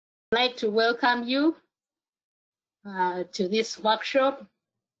like to welcome you to this workshop.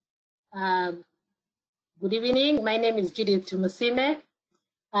 Good evening. My name is Judith Tumusime.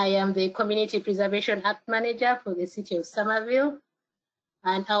 I am the Community Preservation Act Manager for the City of Somerville,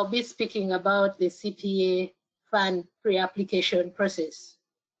 and I'll be speaking about the CPA fund pre-application process.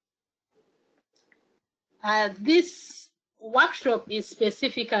 This workshop is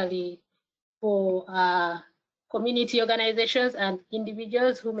specifically for community organizations and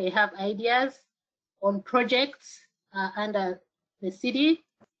individuals who may have ideas on projects under the city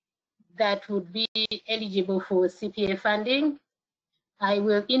that would be eligible for CPA funding. I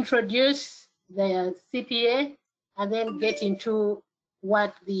will introduce the CPA and then get into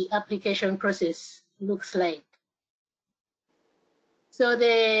what the application process looks like. So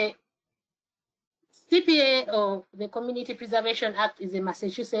the CPA, or the Community Preservation Act, is a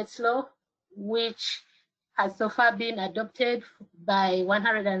Massachusetts law which has so far been adopted by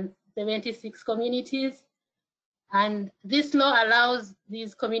 176 communities. And this law allows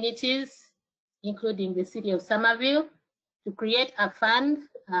these communities, including the City of Somerville, to create a fund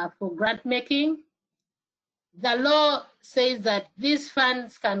for grant making. The law says that these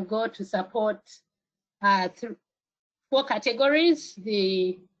funds can go to support four categories: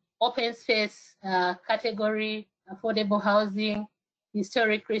 the open space category, affordable housing,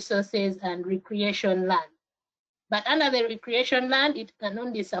 historic resources, and recreation land. But under the recreation land, it can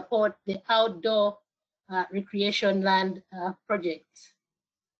only support the outdoor recreation land projects.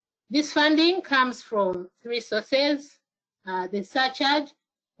 This funding comes from three sources: the surcharge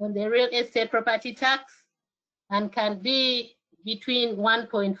on the real estate property tax, and can be between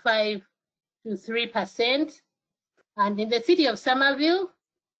 1.5 to 3%. And in the City of Somerville,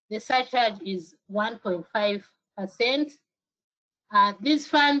 the surcharge is 1.5%. These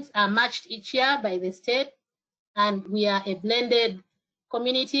funds are matched each year by the state, and we are a blended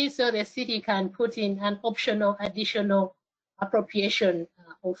community, so the city can put in an optional additional appropriation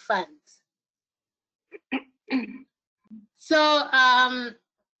of funds. So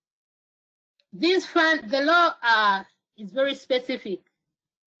this fund, the law is very specific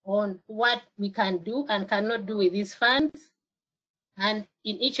on what we can do and cannot do with these funds, and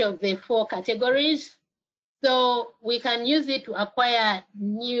in each of the four categories. So we can use it to acquire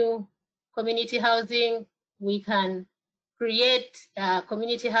new community housing. We can create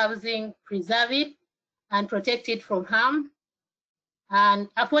community housing, preserve it, and protect it from harm. And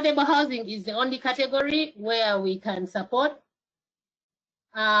affordable housing is the only category where we can support.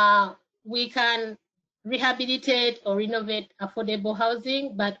 We can rehabilitate or renovate affordable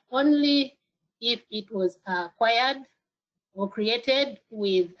housing, but only if it was acquired or created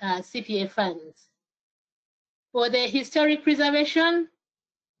with CPA funds. For the historic preservation,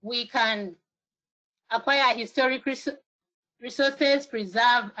 we can acquire historic resources,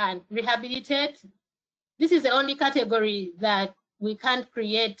 preserve, and rehabilitate. This is the only category that we can't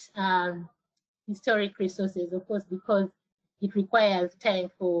create historic resources, of course, because it requires time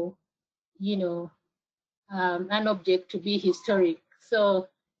for, an object to be historic. So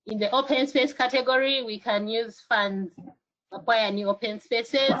in the open space category, we can use funds, acquire new open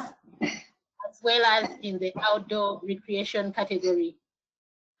spaces, as well as in the outdoor recreation category.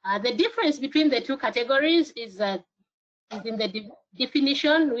 The difference between the two categories is that is in the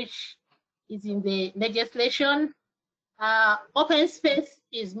definition, which is in the legislation. Open space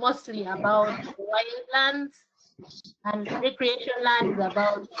is mostly about wildlands, and recreation land is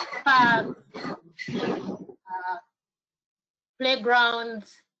about parks,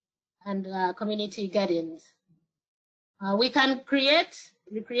 playgrounds, and community gardens. We can create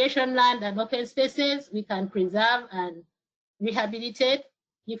recreation land and open spaces. We can preserve and rehabilitate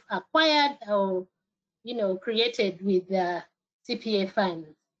if acquired or created with the CPA funds.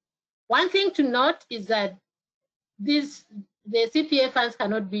 One thing to note is that the CPA funds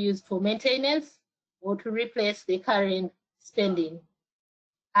cannot be used for maintenance or to replace the current spending.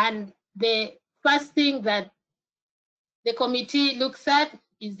 And the first thing that the committee looks at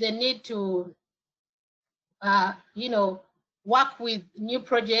is the need to work with new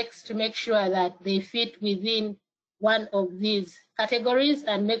projects to make sure that they fit within one of these categories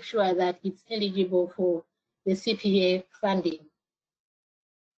and make sure that it's eligible for the CPA funding.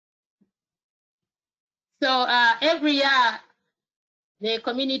 So every year, the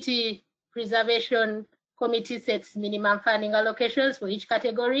Community Preservation Committee sets minimum funding allocations for each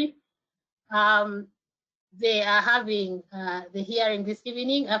category. They are having the hearing this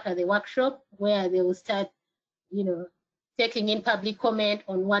evening after the workshop, where they will start, taking in public comment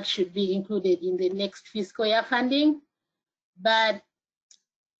on what should be included in the next fiscal year funding. But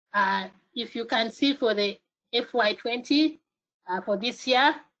if you can see for the FY20 for this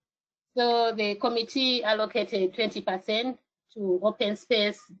year, So the committee allocated 20% to open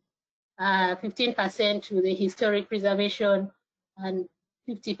space, 15% to the historic preservation, and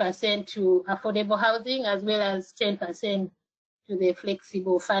 50% to affordable housing, as well as 10% to the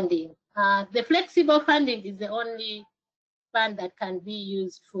flexible funding. The flexible funding is the only fund that can be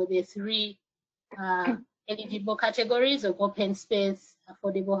used for the three eligible categories of open space,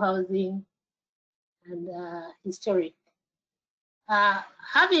 affordable housing, and historic.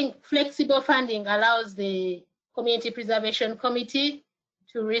 Having flexible funding allows the Community Preservation Committee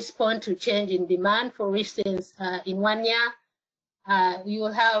to respond to change in demand. For instance, in 1 year,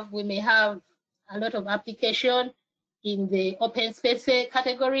 we may have a lot of application in the open space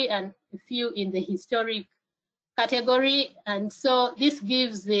category and a few in the historic category. And so this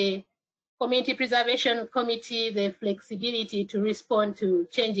gives the Community Preservation Committee the flexibility to respond to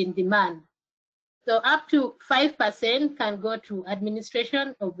change in demand. So up to 5% can go to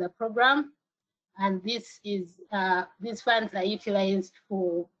administration of the program, and this is these funds are utilized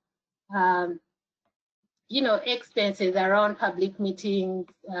for expenses around public meetings,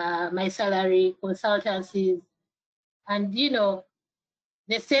 my salary, consultancies, and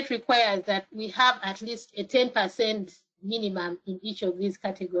the state requires that we have at least a 10% minimum in each of these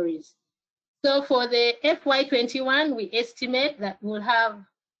categories. So for the FY21, we estimate that we'll have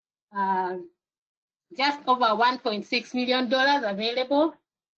just over $1.6 million available.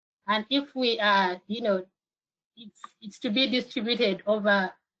 And if we are, it's to be distributed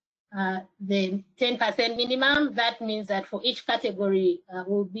over the 10% minimum, that means that for each category,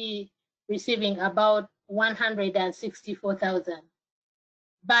 we'll be receiving about $164,000.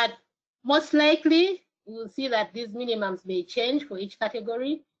 But most likely, we'll see that these minimums may change for each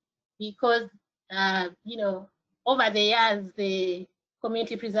category because, over the years, the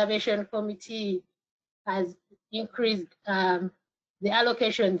Community Preservation Committee has increased the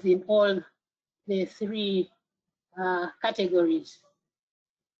allocations in all the three categories.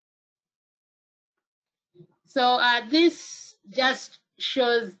 So this just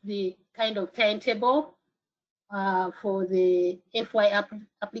shows the kind of timetable for the FY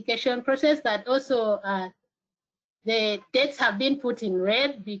application process, but also the dates have been put in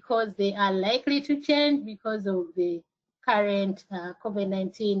red because they are likely to change because of the current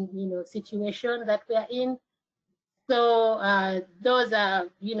COVID-19 situation that we are in. So those are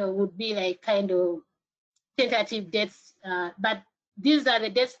would be like kind of tentative dates, but these are the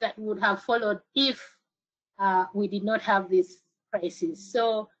dates that would have followed if we did not have this crisis.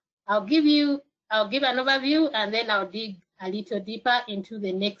 So I'll give an overview and then I'll dig a little deeper into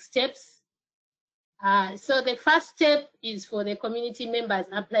the next steps. So the first step is for the community members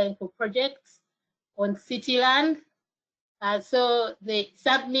applying for projects on city land. So they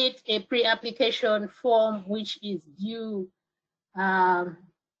submit a pre-application form, which is due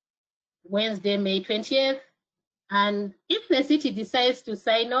Wednesday, May 20th. And if the city decides to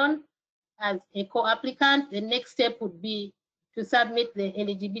sign on as a co-applicant, the next step would be to submit the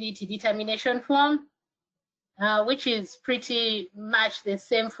eligibility determination form, which is pretty much the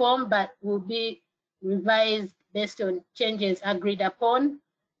same form, but will be revised based on changes agreed upon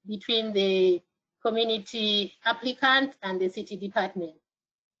between the community applicant and the city department.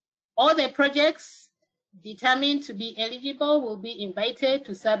 All the projects determined to be eligible will be invited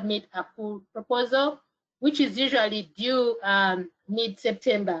to submit a full proposal, which is usually due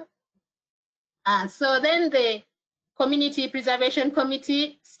mid-September. So then the Community Preservation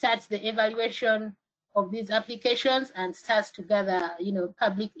Committee starts the evaluation of these applications and starts to gather,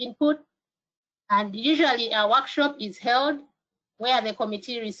 public input. And usually a workshop is held where the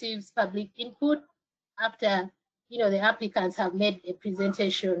committee receives public input after, the applicants have made a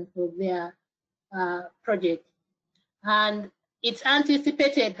presentation of their project. And it's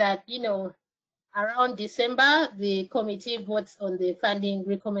anticipated that, around December, the committee votes on the funding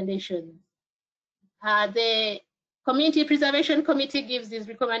recommendations. The Community Preservation Committee gives these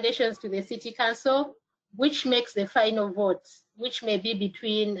recommendations to the City Council, which makes the final vote, which may be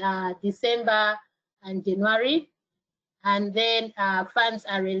between December and January. And then funds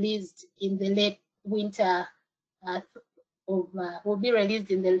are released in the late winter will be released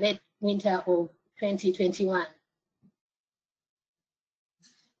in the late winter of 2021.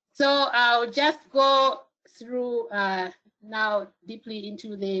 So I'll just go through now deeply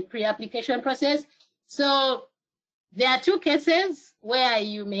into the pre-application process. So there are two cases where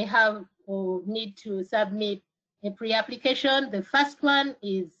you may have or need to submit a pre-application. The first one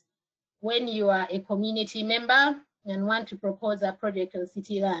is when you are a community member and want to propose a project on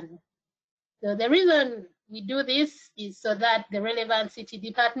city land. So the reason we do this is so that the relevant city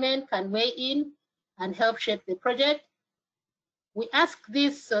department can weigh in and help shape the project. We ask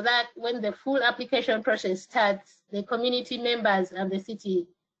this so that when the full application process starts, the community members and the city,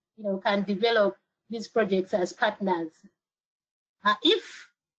 can develop these projects as partners. If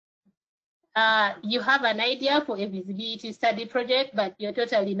you have an idea for a feasibility study project, but you're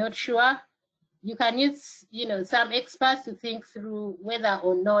totally not sure, you can use, some experts to think through whether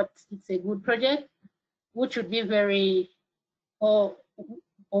or not it's a good project, which would be or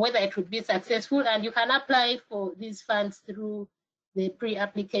whether it would be successful, and you can apply for these funds through the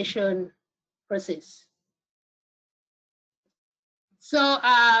pre-application process. So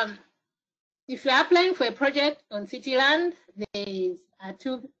if you're applying for a project on city land, there is a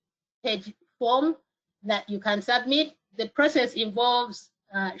 2-page form that you can submit. The process involves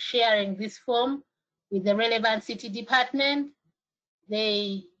sharing this form with the relevant city department.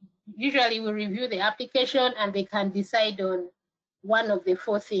 They usually will review the application and they can decide on one of the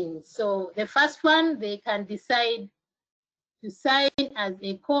 4 things. So the first one, they can decide to sign as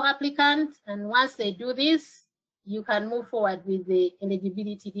a co-applicant, and once they do this, you can move forward with the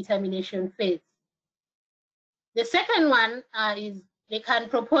eligibility determination phase. The second one is they can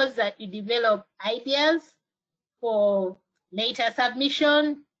propose that you develop ideas for later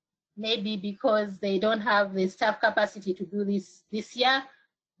submission, maybe because they don't have the staff capacity to do this year,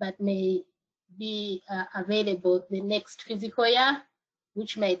 but may be available the next fiscal year,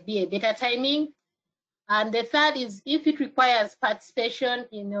 which might be a better timing. And the third is if it requires participation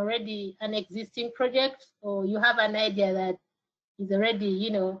in already an existing project, or you have an idea that is already,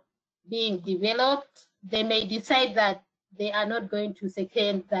 being developed, they may decide that they are not going to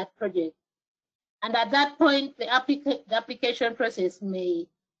second that project. And at that point, the application process may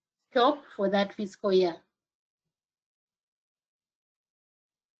stop for that fiscal year.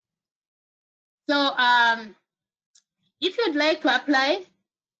 So if you'd like to apply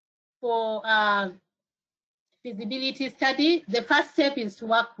for feasibility study, the first step is to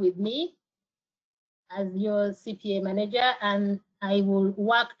work with me as your CPA manager, and I will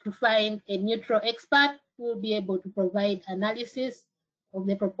work to find a neutral expert who will be able to provide analysis of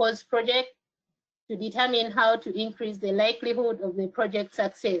the proposed project to determine how to increase the likelihood of the project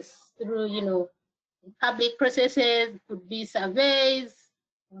success through, public processes, could be surveys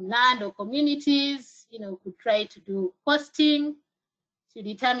on land or communities, could try to do costing to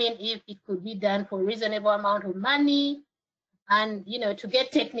determine if it could be done for a reasonable amount of money, and, to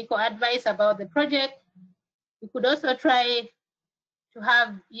get technical advice about the project. We could also try to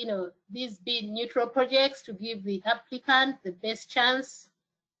have, these be neutral projects to give the applicant the best chance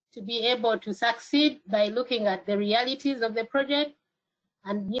to be able to succeed by looking at the realities of the project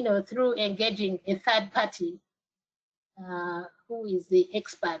and, through engaging a third party who is the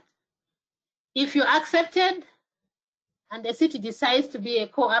expert. If you're accepted and the city decides to be a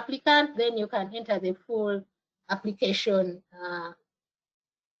co-applicant, then you can enter the full application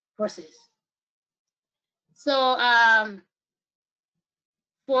process. So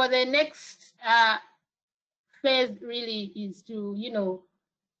for the next phase really is to,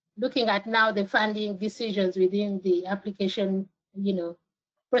 looking at now the funding decisions within the application,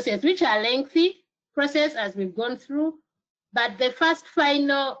 process, which are lengthy process as we've gone through. But the first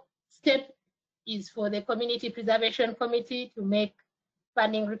final step is for the Community Preservation Committee to make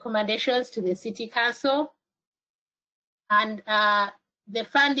funding recommendations to the City Council. And the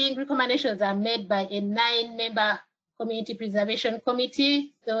funding recommendations are made by a 9-member Community Preservation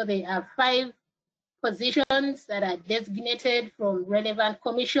Committee. So there are 5 positions that are designated from relevant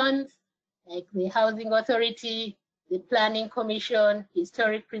commissions, like the Housing Authority, the Planning Commission,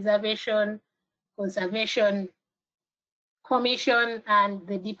 Historic Preservation, Conservation Commission, and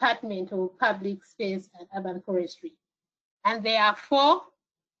the Department of Public Space and Urban Forestry. And there are 4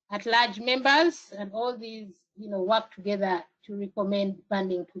 at-large members, and all these, work together to recommend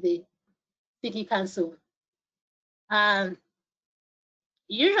funding to the City Council.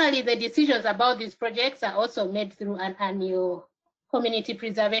 Usually the decisions about these projects are also made through an annual community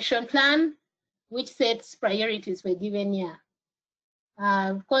preservation plan, which sets priorities for a given year.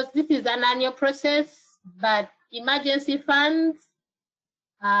 Of course, this is an annual process, but emergency funds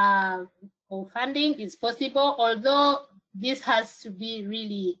or funding is possible, although this has to be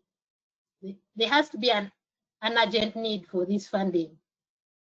really, there has to be an urgent need for this funding.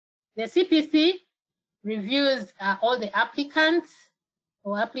 The CPC reviews all the applicants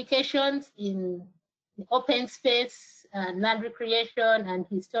or applications in the open space, land recreation, and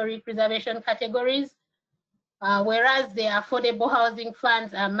historic preservation categories, whereas the affordable housing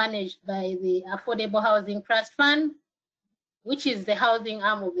funds are managed by the Affordable Housing Trust Fund, which is the housing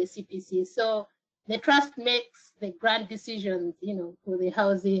arm of the CPC. So the trust makes the grant decisions, for the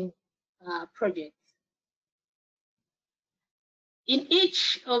housing projects. In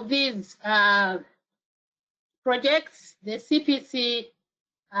each of these projects, the CPC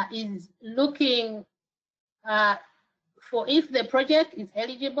is looking for if the project is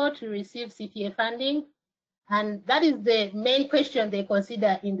eligible to receive CPA funding, and that is the main question they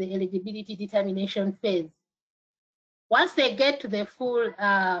consider in the eligibility determination phase. Once they get to the full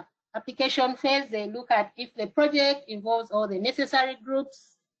application phase, they look at if the project involves all the necessary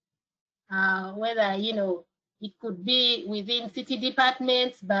groups, whether, you know, it could be within city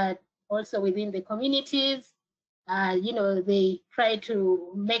departments, but also within the communities. You know, they try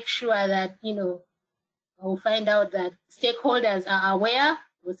to make sure that, you know, we'll find out that stakeholders are aware,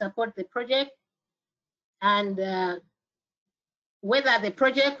 will support the project, and whether the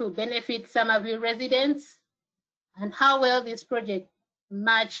project will benefit Somerville residents, and how well this project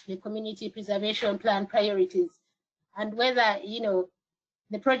match the community preservation plan priorities, and whether, you know,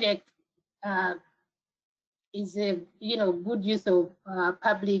 the project is a, you know, good use of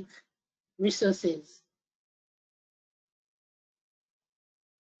public resources.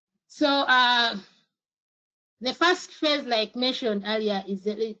 So the first phase, like mentioned earlier, is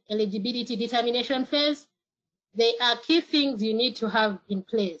the eligibility determination phase. There are key things you need to have in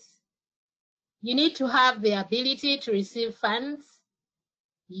place. You need to have the ability to receive funds.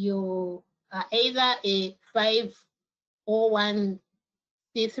 You are either a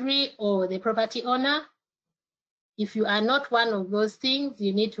 501c3 or the property owner. If you are not one of those things,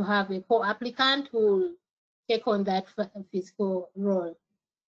 you need to have a co-applicant who will take on that fiscal role.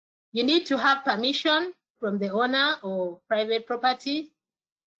 You need to have permission from the owner or private property,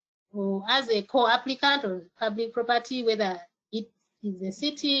 or as a co-applicant on public property, whether it is the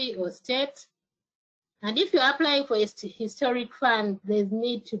city or state. And if you're applying for a historic fund, there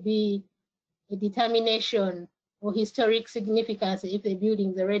need to be a determination or historic significance if the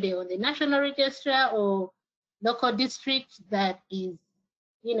buildings are already on the National Register or local district that is,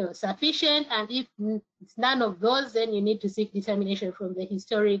 you know, sufficient. And if it's none of those, then you need to seek determination from the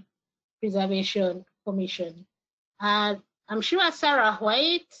Historic Preservation Commission. I'm sure Sarah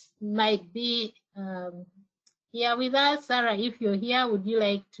White might be here with us. Sarah, if you're here, would you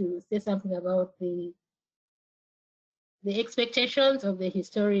like to say something about the expectations of the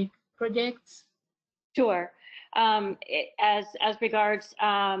historic projects? Sure. As regards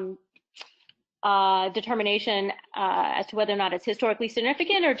determination as to whether or not it's historically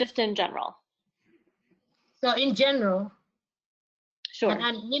significant, or just in general? So in general. Sure.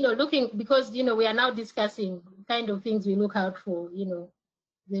 And you know, looking, because, you know, we are now discussing kind of things we look out for, you know,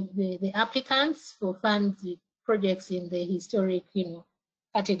 the applicants for funds projects in the historic, you know,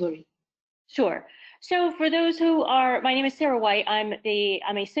 category. Sure. So for those who are, my name is Sarah White. I'm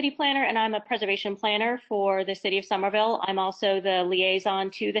a city planner, and I'm a preservation planner for the City of Somerville. I'm also the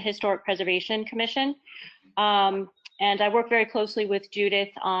liaison to the Historic Preservation Commission. And I work very closely with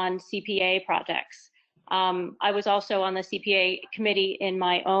Judith on CPA projects. I was also on the CPA committee in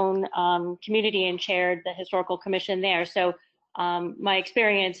my own community and chaired the historical commission there. So my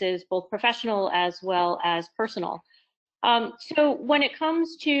experience is both professional as well as personal. So when it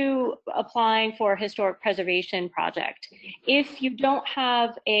comes to applying for a historic preservation project, if you don't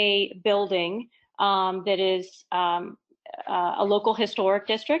have a building that is a local historic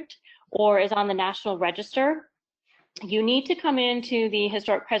district or is on the National Register, you need to come into the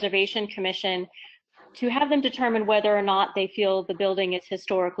Historic Preservation Commission to have them determine whether or not they feel the building is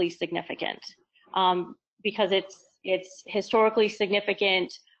historically significant, because it's historically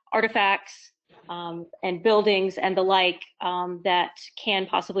significant artifacts and buildings and the like that can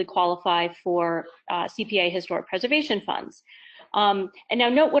possibly qualify for CPA historic preservation funds. And now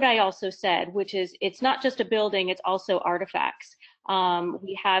note what I also said, which is it's not just a building, it's also artifacts.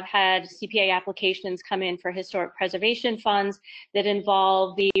 We have had CPA applications come in for historic preservation funds that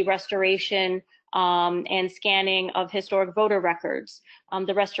involve the restoration and scanning of historic voter records,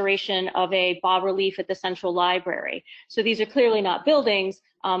 the restoration of a bas-relief at the Central Library. So these are clearly not buildings,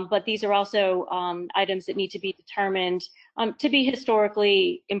 but these are also items that need to be determined to be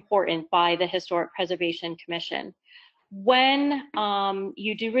historically important by the Historic Preservation Commission. When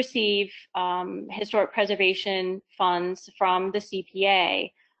you do receive historic preservation funds from the CPA,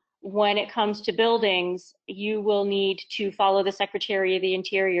 when it comes to buildings, you will need to follow the Secretary of the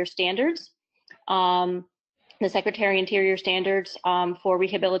Interior standards. The Secretary of Interior standards for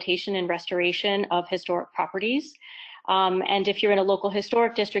rehabilitation and restoration of historic properties. And if you're in a local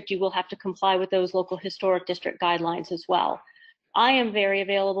historic district, you will have to comply with those local historic district guidelines as well. I am very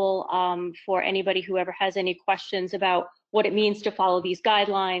available for anybody who ever has any questions about what it means to follow these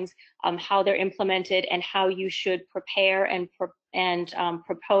guidelines, how they're implemented, and how you should prepare and and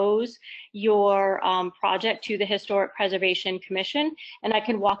propose your project to the Historic Preservation Commission, and I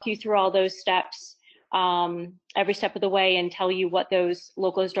can walk you through all those steps every step of the way and tell you what those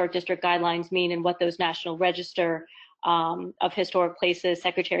local historic district guidelines mean and what those National Register of Historic Places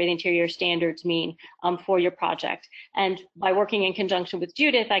Secretary of the Interior standards mean for your project. And by working in conjunction with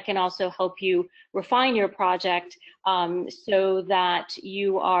Judith, I can also help you refine your project so that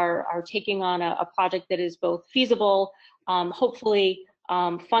you are taking on a project that is both feasible, hopefully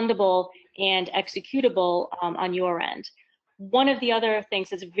fundable, and executable on your end. One of the other things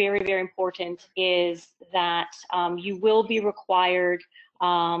that's very, very important is that you will be required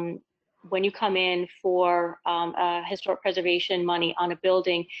when you come in for historic preservation money on a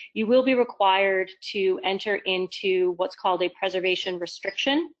building, you will be required to enter into what's called a preservation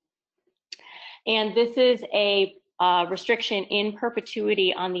restriction. And this is a restriction in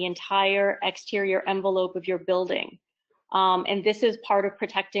perpetuity on the entire exterior envelope of your building. And this is part of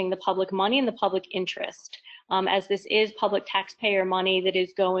protecting the public money and the public interest. As this is public taxpayer money that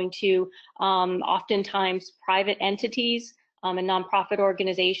is going to oftentimes private entities and nonprofit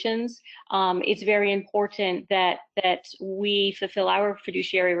organizations, it's very important that we fulfill our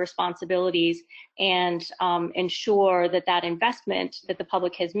fiduciary responsibilities and ensure that that investment that the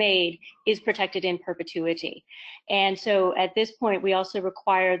public has made is protected in perpetuity. And so at this point, we also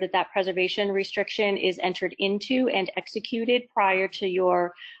require that that preservation restriction is entered into and executed prior to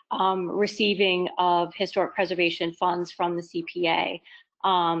your receiving of historic preservation funds from the CPA.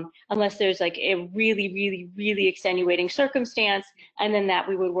 Unless there's like a really extenuating circumstance, and then that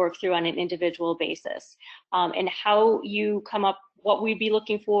we would work through on an individual basis. And how you come up, what we'd be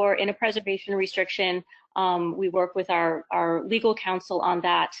looking for in a preservation restriction, we work with our legal counsel on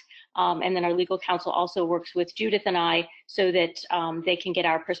that, and then our legal counsel also works with Judith and I so that they can get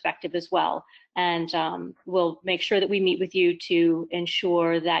our perspective as well. And we'll make sure that we meet with you to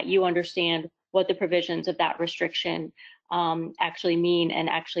ensure that you understand what the provisions of that restriction actually mean and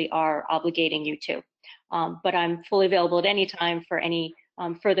actually are obligating you to. But I'm fully available at any time for any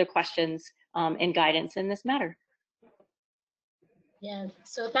further questions and guidance in this matter. Yeah,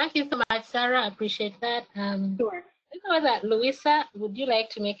 so thank you so much, Sarah. I appreciate that. Sure. I don't know that, Louisa, would you like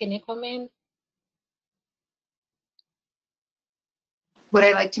to make any comment? Would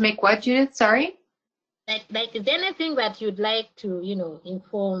I like to make what, Judith? Sorry? Like, is there anything that you'd like to,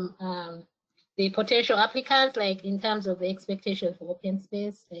 inform the potential applicants, like in terms of the expectation for open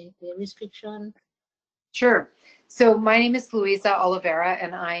space, like the restrictions? Sure. So my name is Louisa Oliveira,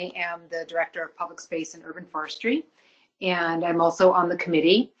 and I am the Director of Public Space and Urban Forestry, and I'm also on the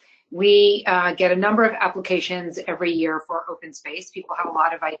committee. We get a number of applications every year for open space. People have a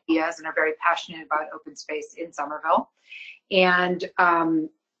lot of ideas and are very passionate about open space in Somerville. And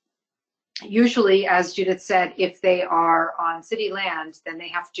usually, as Judith said, if they are on city land, then they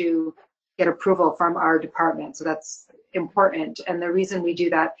have to get approval from our department. So that's important. And the reason we do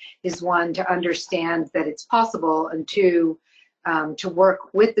that is, one, to understand that it's possible, and two, to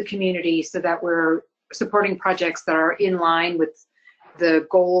work with the community so that we're supporting projects that are in line with the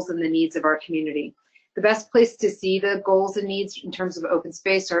goals and the needs of our community. The best place to see the goals and needs in terms of open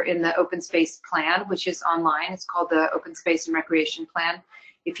space are in the open space plan, which is online. It's called the Open Space and Recreation Plan.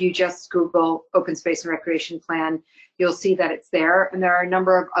 If you just Google Open Space and Recreation Plan, you'll see that it's there. And there are a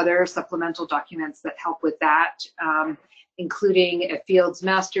number of other supplemental documents that help with that, including a Fields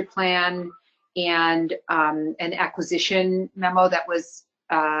Master Plan and an acquisition memo that was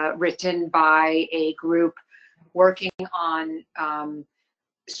written by a group working on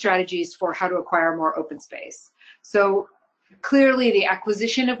strategies for how to acquire more open space. So clearly the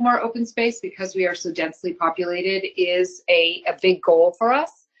acquisition of more open space, because we are so densely populated, is a big goal for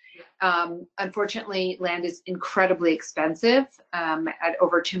us. Unfortunately, land is incredibly expensive at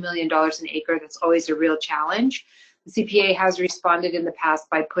over $2 million an acre. That's always a real challenge. The CPA has responded in the past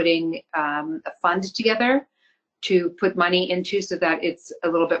by putting a fund together to put money into so that it's a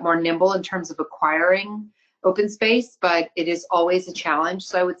little bit more nimble in terms of acquiring open space, but it is always a challenge.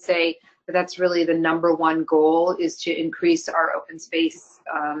 So I would say that that's really the #1 goal, is to increase our open space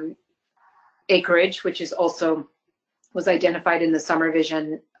acreage, which is also was identified in the Summer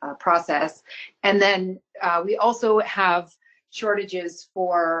Vision process. And then we also have shortages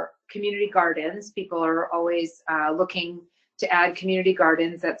for community gardens. People are always looking to add community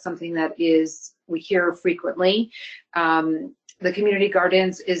gardens. That's something that we hear frequently. The community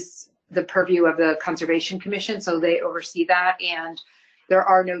gardens is the purview of the Conservation Commission, so they oversee that, and there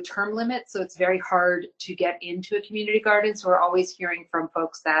are no term limits, so it's very hard to get into a community garden. So we're always hearing from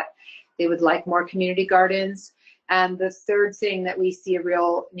folks that they would like more community gardens. And the third thing that we see a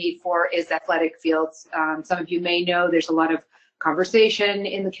real need for is athletic fields. Some of you may know there's a lot of conversation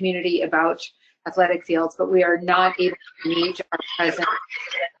in the community about athletic fields, but we are not able to meet our present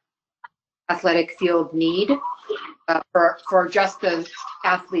athletic field need for just the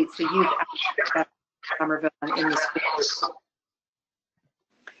athletes, the youth athletes at Somerville and in the schools.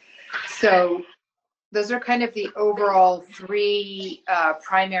 So those are kind of the overall three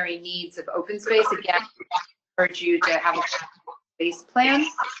primary needs of open space. Again, I urge you to have a space plan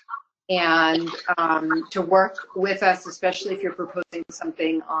and to work with us, especially if you're proposing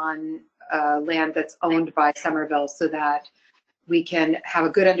something on land that's owned by Somerville, so that we can have a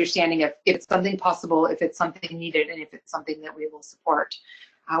good understanding of if it's something possible, if it's something needed, and if it's something that we will support.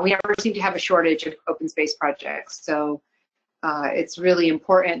 We never seem to have a shortage of open space projects, so it's really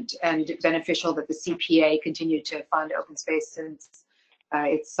important and beneficial that the CPA continue to fund open space, since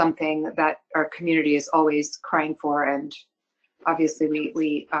it's something that our community is always crying for, and obviously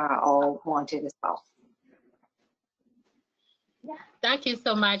we all want it as well. Yeah, thank you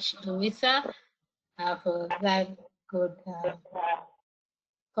so much, Louisa, for that good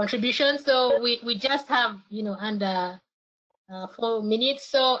contribution. So we just have, under 4 minutes.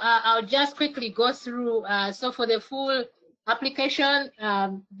 So I'll just quickly go through. So for the full application,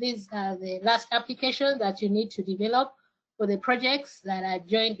 these are the last application that you need to develop for the projects that are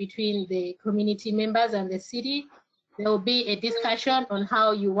joined between the community members and the city. There will be a discussion on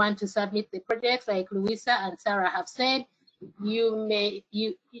how you want to submit the projects, like Louisa and Sarah have said. You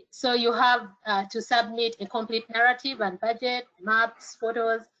have to submit a complete narrative and budget, maps,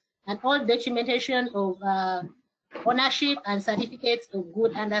 photos, and all documentation of ownership and certificates of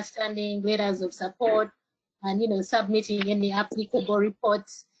good understanding, letters of support, and submitting any applicable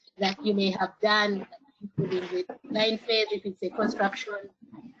reports that you may have done, including the design phase if it's a construction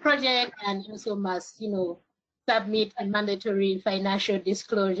project, and also must submit a mandatory financial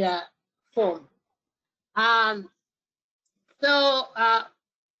disclosure form. So I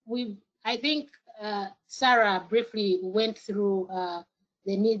think Sarah briefly went through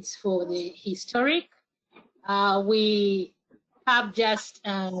the needs for the historic. We have just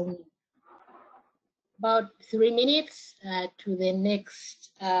about 3 minutes to the next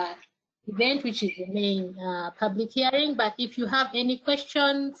event, which is the main public hearing. But if you have any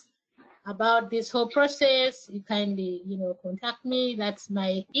questions about this whole process, you kindly contact me. That's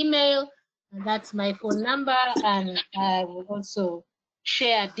my email. And that's my phone number, and I will also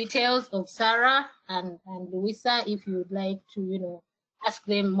share details of Sarah and Louisa if you would like to, ask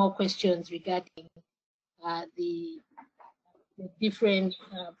them more questions regarding the different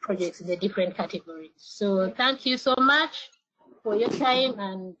projects in the different categories. So thank you so much for your time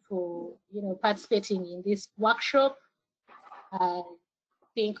and for participating in this workshop. I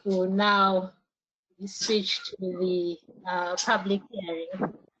think we'll now switch to the public hearing.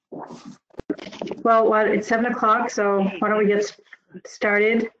 Well, it's 7 o'clock, so why don't we get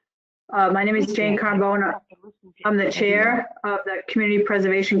started? My name is Jane Carbone. I'm the chair of the Community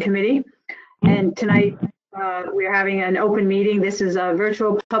Preservation Committee, and tonight we are having an open meeting. This is a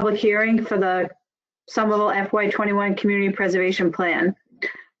virtual public hearing for the Somerville FY21 Community Preservation Plan.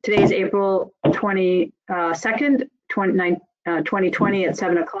 Today is April 22nd, 2020 at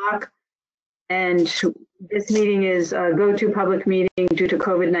 7 o'clock, and this meeting is a go-to public meeting due to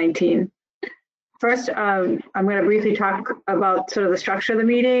COVID-19. First, I'm going to briefly talk about sort of the structure of the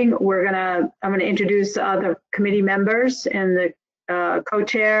meeting. I'm going to introduce the committee members and the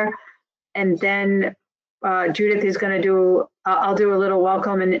co-chair, and then Judith is going to do. I'll do a little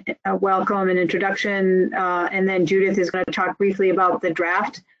welcome and introduction, and then Judith is going to talk briefly about the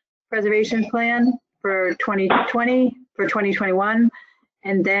draft preservation plan for 2021,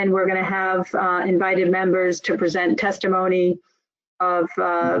 and then we're going to have invited members to present testimony of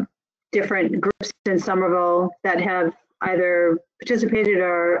different groups in Somerville that have either participated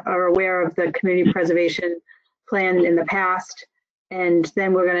or are aware of the community preservation plan in the past. And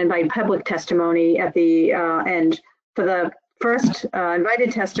then we're going to invite public testimony at the end. For the first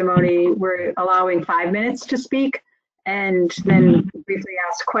invited testimony, we're allowing 5 minutes to speak and then briefly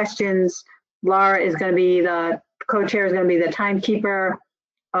ask questions. Laura is going to be the co-chair, is going to be the timekeeper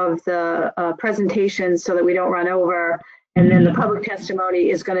of the presentation so that we don't run over. And then the public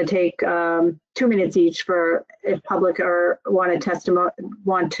testimony is going to take 2 minutes each for if public or want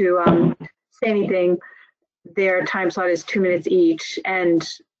to say anything. Their time slot is 2 minutes each. And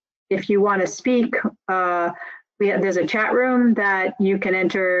if you want to speak, there's a chat room that you can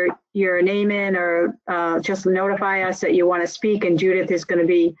enter your name in or just notify us that you want to speak. And Judith is going to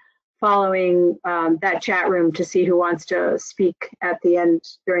be following that chat room to see who wants to speak at the end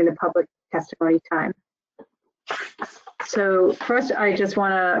during the public testimony time. So first, I just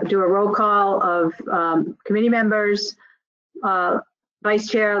want to do a roll call of committee members. Vice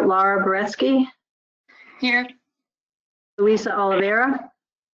Chair Laura Beretsky. Here. Luisa Oliveira.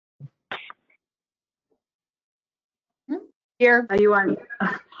 Here. Are you on?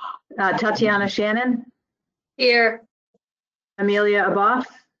 Tatiana Shannon. Here. Amelia Aboff.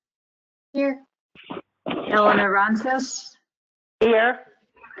 Here. Eleanor Rances. Here.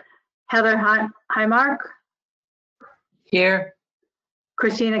 Heather Highmark. Here.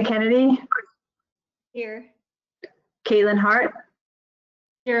 Christina Kennedy. Here. Caitlin Hart.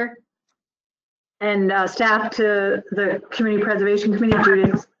 Here. And staff to the Community Preservation Committee,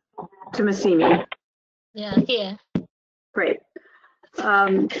 Judith Tomasini. Yeah, here. Great.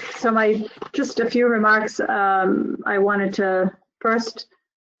 So just a few remarks. I wanted to first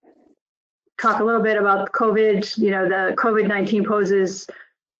talk a little bit about COVID. You know, the COVID-19 poses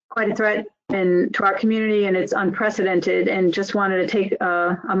quite a threat to our community, and it's unprecedented, and just wanted to take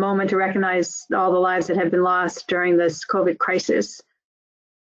a moment to recognize all the lives that have been lost during this COVID crisis.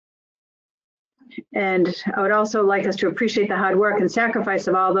 And I would also like us to appreciate the hard work and sacrifice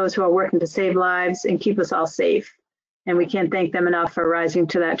of all those who are working to save lives and keep us all safe. And we can't thank them enough for rising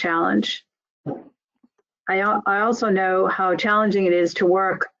to that challenge. I also know how challenging it is to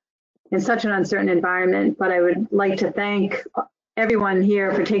work in such an uncertain environment, but I would like to thank everyone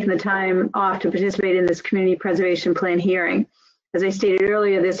here for taking the time off to participate in this Community Preservation Plan hearing. As I stated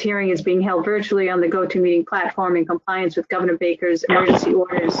earlier, this hearing is being held virtually on the GoToMeeting platform in compliance with Governor Baker's emergency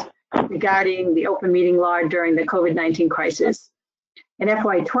orders regarding the open meeting law during the COVID-19 crisis. In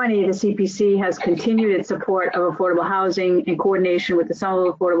FY20, the CPC has continued its support of affordable housing in coordination with the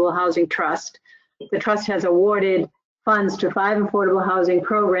Somerville Affordable Housing Trust. The trust has awarded funds to 5 affordable housing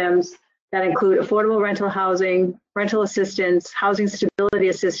programs that include affordable rental housing, rental assistance, housing stability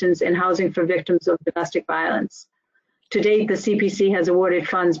assistance, and housing for victims of domestic violence. To date, the CPC has awarded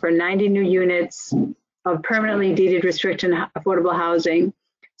funds for 90 new units of permanently deeded restriction affordable housing.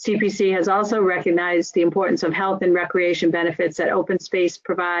 CPC has also recognized the importance of health and recreation benefits that open space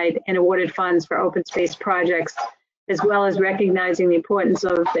provide and awarded funds for open space projects, as well as recognizing the importance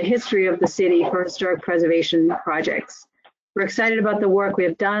of the history of the city for historic preservation projects. We're excited about the work we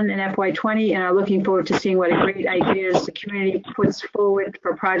have done in FY20 and are looking forward to seeing what great ideas the community puts forward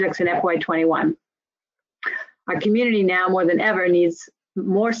for projects in FY21. Our community now more than ever needs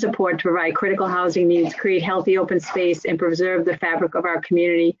more support to provide critical housing needs, create healthy open space, and preserve the fabric of our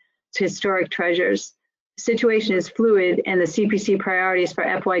community's historic treasures. The situation is fluid, and the CPC priorities for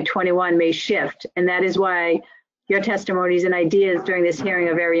FY21 may shift, and that is why your testimonies and ideas during this hearing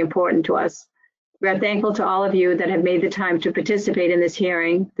are very important to us. We are thankful to all of you that have made the time to participate in this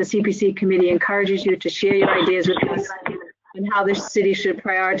hearing. The CPC committee encourages you to share your ideas with us on how the city should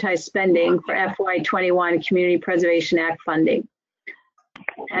prioritize spending for FY21 Community Preservation Act funding.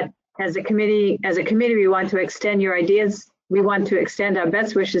 As a committee, we want to extend your ideas. We want to extend our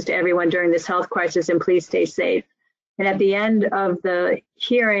best wishes to everyone during this health crisis, and please stay safe. And at the end of the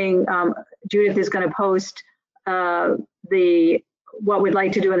hearing, Judith is going to post what we'd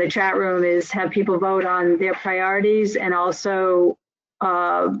like to do in the chat room is have people vote on their priorities, and also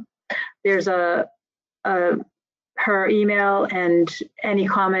there's her email and any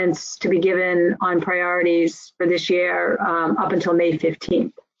comments to be given on priorities for this year up until May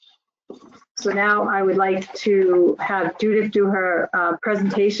 15th. So now I would like to have Judith do her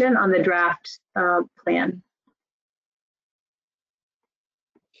presentation on the draft plan.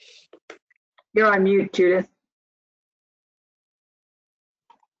 You're on mute, Judith.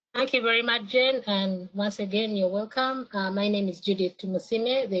 Thank you very much, Jen, and once again, you're welcome. My name is Judith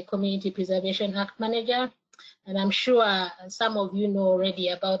Tumusime, the Community Preservation Act Manager, and I'm sure some of you know already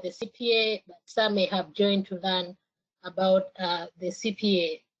about the CPA, but some may have joined to learn about the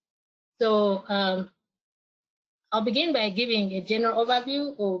CPA. So I'll begin by giving a general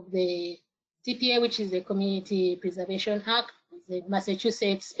overview of the CPA, which is the Community Preservation Act, the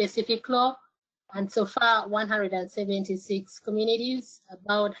Massachusetts specific law. And so far, 176 communities,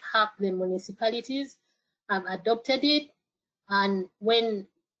 about half the municipalities, have adopted it. And when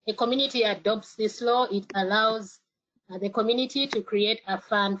a community adopts this law, it allows the community to create a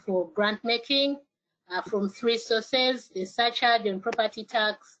fund for grant making from 3 sources: the surcharge on property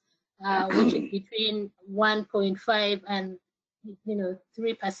tax, which is between 1.5 and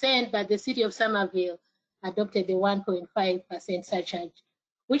 3%, but the City of Somerville adopted the 1.5% surcharge,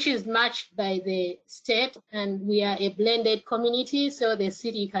 which is matched by the state, and we are a blended community, so the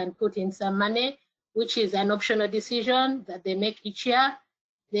city can put in some money, which is an optional decision that they make each year.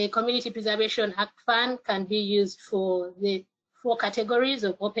 The Community Preservation Act Fund can be used for the 4 categories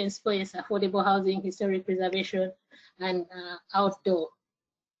of open space, affordable housing, historic preservation, and outdoor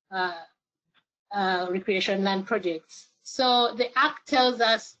recreation land projects. So the Act tells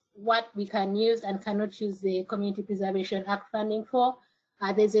us what we can use and cannot use the Community Preservation Act funding for.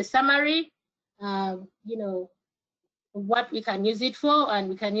 There's a summary, what we can use it for, and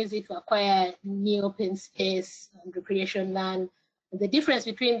we can use it to acquire new open space and recreation land. The difference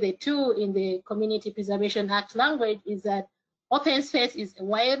between the two in the Community Preservation Act language is that open space is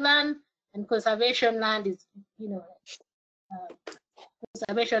wild land and conservation land is,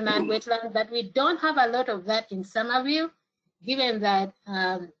 conservation land, wetland, but we don't have a lot of that in Somerville, given that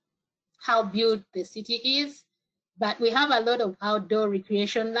how built the city is. But we have a lot of outdoor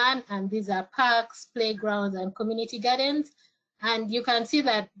recreation land, and these are parks, playgrounds, and community gardens. And you can see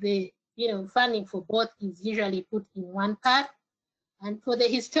that the funding for both is usually put in one part. And for the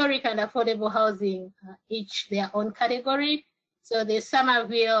historic and affordable housing, each their own category. So the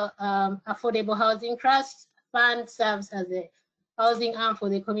Somerville Affordable Housing Trust Fund serves as a housing arm for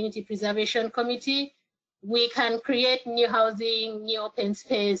the Community Preservation Committee. We can create new housing, new open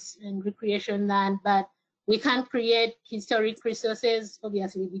space, and recreation land, but we can't create historic resources,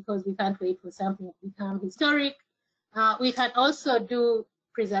 obviously, because we can't wait for something to become historic. We can also do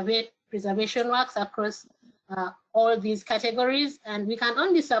preservation works across all these categories, and we can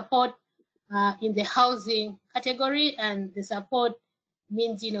only support in the housing category, and the support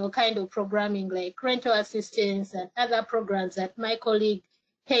means, kind of programming like rental assistance and other programs that my colleague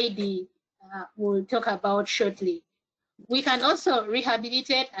Heidi will talk about shortly. We can also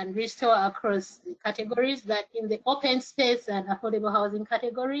rehabilitate and restore across the categories, but in the open space and affordable housing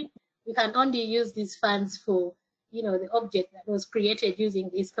category, we can only use these funds for, the object that was created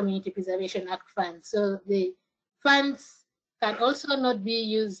using this Community Preservation Act funds. So the funds can also not be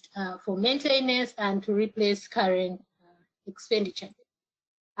used for maintenance and to replace current expenditure.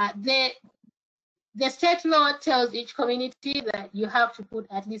 The state law tells each community that you have to put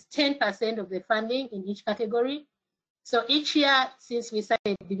at least 10% of the funding in each category. So each year, since we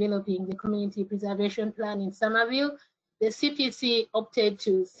started developing the community preservation plan in Somerville, the CPC opted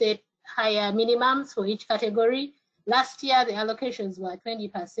to set higher minimums for each category. Last year, the allocations were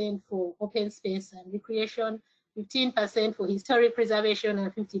 20% for open space and recreation, 15% for historic preservation,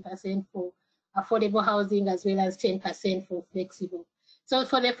 and 50% for affordable housing, as well as 10% for flexible. So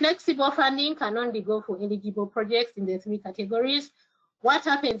for the flexible funding can only go for eligible projects in the three categories. What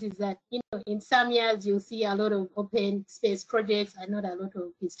happens is that, in some years you'll see a lot of open space projects and not a lot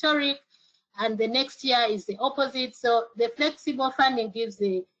of historic, and the next year is the opposite. So the flexible funding gives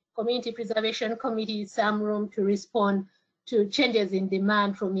the Community Preservation Committee some room to respond to changes in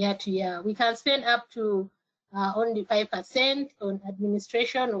demand from year to year. We can spend up to only 5% on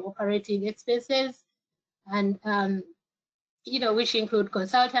administration or operating expenses, and which include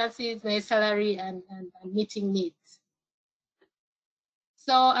consultancies, my salary, and meeting needs.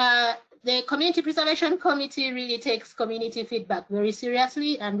 So the Community Preservation Committee really takes community feedback very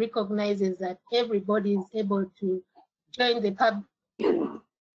seriously and recognizes that everybody is able to join the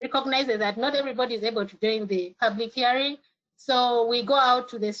recognizes that not everybody is able to join the public hearing. So we go out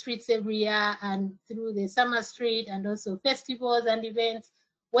to the streets every year and through the Summer Street and also festivals and events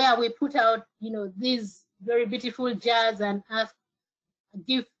where we put out, these very beautiful jars and ask,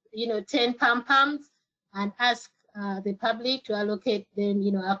 give, 10 pom-poms and ask the public to allocate them,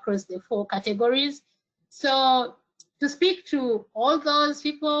 across the 4 categories. So to speak to all those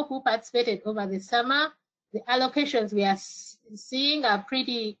people who participated over the summer, the allocations we are seeing are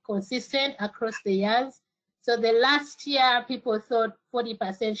pretty consistent across the years. So the last year, people thought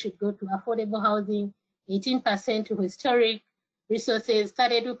 40% should go to affordable housing, 18% to historic resources,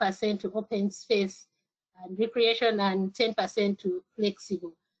 32% to open space and recreation, and 10% to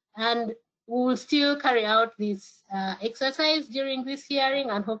flexible. And we will still carry out this exercise during this hearing,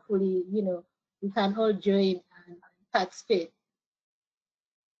 and hopefully, we can all join and participate.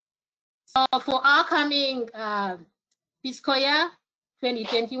 So for our coming fiscal year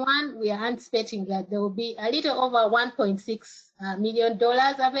 2021, we are anticipating that there will be a little over $1.6 million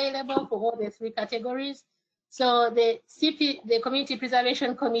available for all the 3 categories. So the Community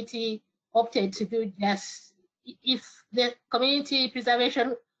Preservation Committee opted to do just, if the Community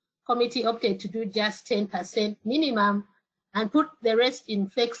Preservation Committee opted to do just 10% minimum and put the rest in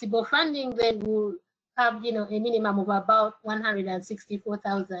flexible funding, then we'll have, a minimum of about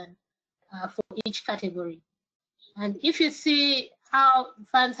 $164,000 for each category. And if you see how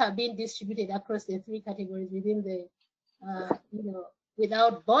funds have been distributed across the 3 categories within the,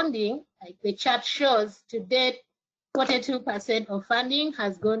 without bonding, like the chart shows, to date, 42% of funding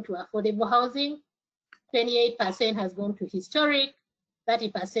has gone to affordable housing, 28% has gone to historic,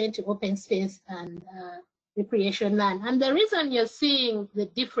 30% to open space and recreation land. And the reason you're seeing the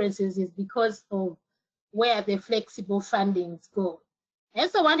differences is because of where the flexible fundings go. I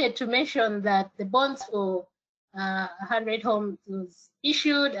also wanted to mention that the bonds for 100 homes was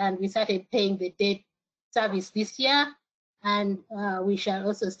issued, and we started paying the debt service this year, and we shall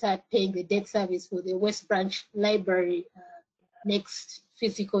also start paying the debt service for the West Branch Library next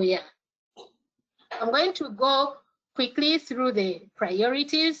fiscal year. I'm going to go quickly through the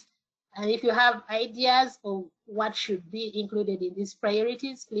priorities, and if you have ideas of what should be included in these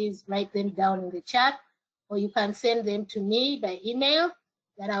priorities, please write them down in the chat, or you can send them to me by email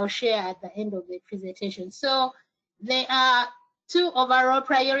that I'll share at the end of the presentation. So there are two overall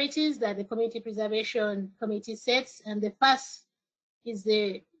priorities that the Community Preservation Committee sets, and the first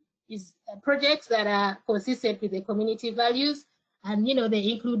is projects that are consistent with the community values, and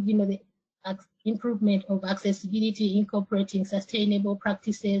they include the improvement of accessibility, incorporating sustainable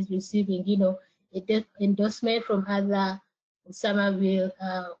practices, receiving endorsement from other Somerville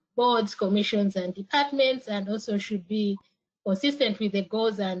boards, commissions, and departments, and also should be consistent with the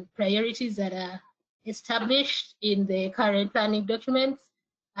goals and priorities that are established in the current planning documents,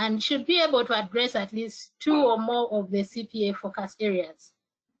 and should be able to address at least 2 or more of the CPA focus areas.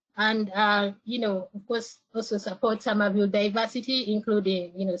 And, of course, also support Somerville diversity,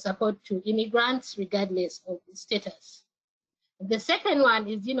 including, support to immigrants regardless of the status. The second one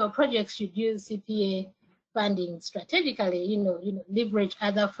is, projects should use CPA funding strategically, leverage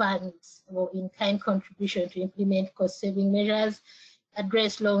other funds or in-kind contribution to implement cost-saving measures,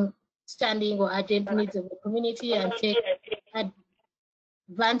 address long-standing or urgent needs of the community, and take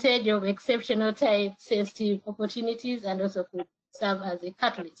advantage of exceptional time-sensitive opportunities, and also could serve as a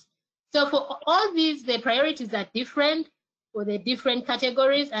catalyst. So for all these, the priorities are different for the different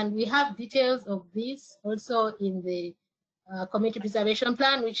categories, and we have details of this also in the Community Preservation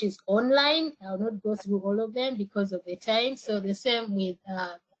Plan, which is online. I'll not go through all of them because of the time. So the same with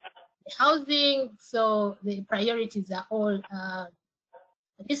housing. So the priorities are all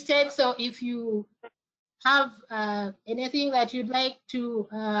listed. So if you have anything that you'd like to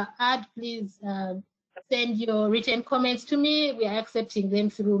add, please send your written comments to me. We are accepting them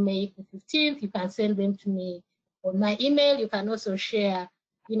through May the 15th. You can send them to me on my email. You can also share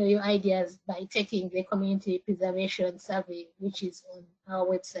your ideas by taking the community preservation survey, which is on our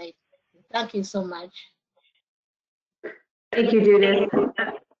website. Thank you so much. Thank you, Judith.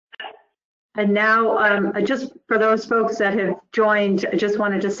 And now, just for those folks that have joined, I just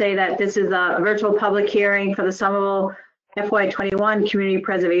wanted to say that this is a virtual public hearing for the Somerville FY21 Community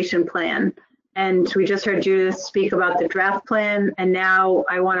Preservation Plan. And we just heard Judith speak about the draft plan. And now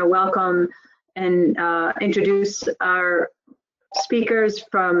I want to welcome and introduce our speakers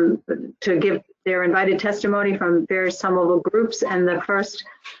to give their invited testimony from various Somerville groups. And the first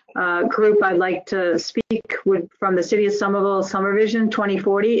group I'd like to speak from the City of Somerville, Summer Vision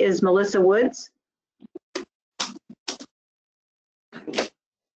 2040, is Melissa Woods.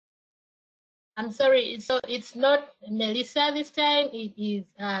 I'm sorry, so it's not Melissa this time. It is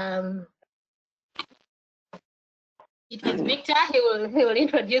Victor. He will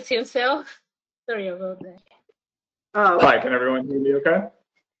introduce himself. Sorry about that. Oh. Hi, can everyone hear me okay?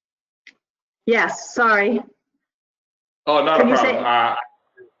 Yes, sorry. Oh, not a problem.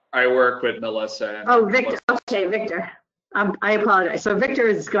 I work with Melissa. Oh, Victor. Okay, Victor. I apologize. So Victor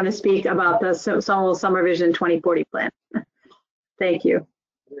is going to speak about the Somerville Summer Vision 2040 plan. Thank you.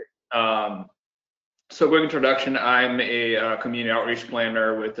 So quick introduction. I'm a community outreach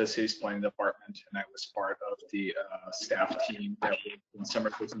planner with the city's planning department, and I was part of the staff team that worked in Summer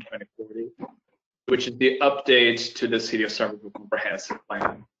Vision 2040, which is the update to the City of Somerville comprehensive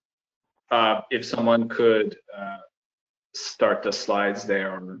plan. If someone could start the slides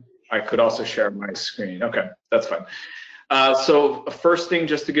there, or I could also share my screen. Okay, that's fine. So first thing,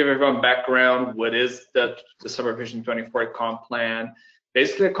 just to give everyone background, what is the Summer Vision 2040 comp plan?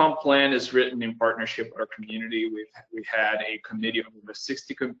 Basically, a comp plan is written in partnership with our community. We've had a committee of over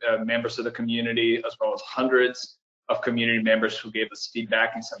 60 members of the community, as well as hundreds of community members who gave us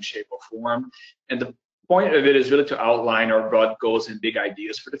feedback in some shape or form. And the point of it is really to outline our broad goals and big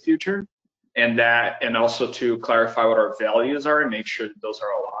ideas for the future, and also to clarify what our values are and make sure that those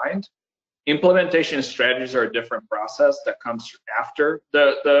are aligned. Implementation strategies are a different process that comes after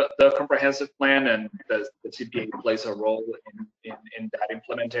the comprehensive plan, and the CPA plays a role in that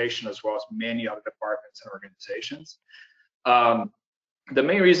implementation, as well as many other departments and organizations. The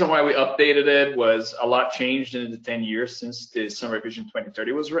main reason why we updated it was a lot changed in the 10 years since the Summer Vision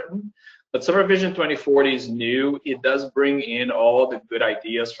 2030 was written. But Summer Vision 2040 is new. It does bring in all the good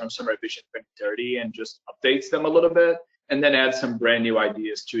ideas from Summer Vision 2030 and just updates them a little bit, and then add some brand new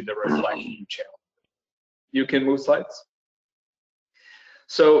ideas to the reflect new channel. You can move slides.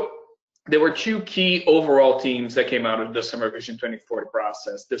 So there were two key overall themes that came out of the Summer Vision 2040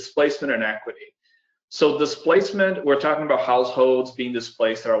 process: displacement and equity. So displacement, we're talking about households being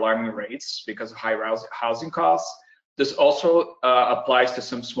displaced at alarming rates because of high housing costs. This also applies to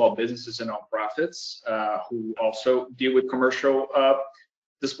some small businesses and nonprofits who also deal with commercial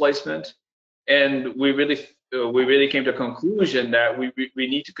displacement. And we really came to a conclusion that we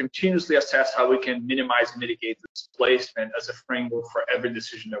need to continuously assess how we can minimize and mitigate displacement as a framework for every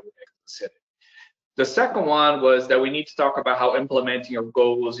decision that we make in the city. The second one was that we need to talk about how implementing our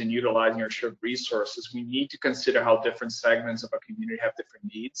goals and utilizing our shared resources, we need to consider how different segments of our community have different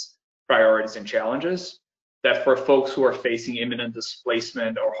needs, priorities, and challenges. That for folks who are facing imminent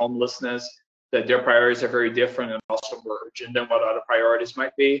displacement or homelessness, that their priorities are very different and also more urgent than what other priorities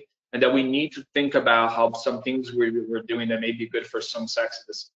might be. And that we need to think about how some things we're doing that may be good for some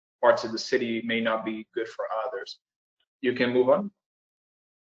parts of the city may not be good for others. You can move on.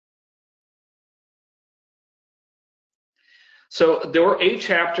 So there were 8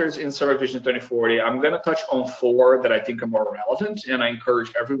 chapters in Summer Vision 2040. I'm going to touch on 4 that I think are more relevant, and I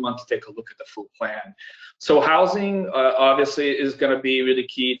encourage everyone to take a look at the full plan. So housing, obviously, is going to be really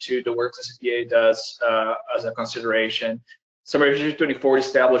key to the work the CPA does as a consideration. Summer Vision 2040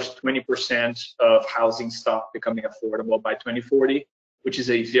 established 20% of housing stock becoming affordable by 2040, which is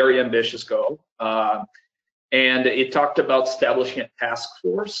a very ambitious goal. And it talked about establishing a task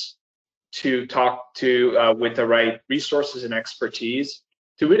force to talk to with the right resources and expertise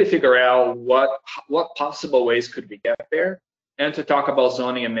to really figure out what possible ways could we get there, and to talk about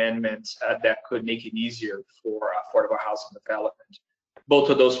zoning amendments that could make it easier for affordable housing development. Both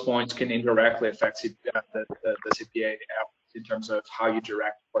of those points can indirectly affect the CPA in terms of how you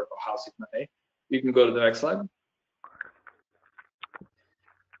direct affordable housing money. You can go to the next slide.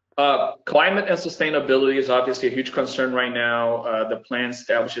 Climate and sustainability is obviously a huge concern right now. The plan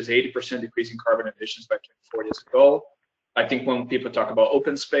establishes 80% decrease in carbon emissions by 2040 as a goal. I think when people talk about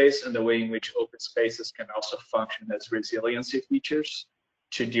open space and the way in which open spaces can also function as resiliency features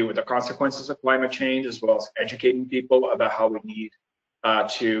to deal with the consequences of climate change, as well as educating people about how we need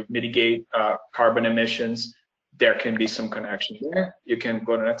to mitigate carbon emissions, there can be some connection there. You can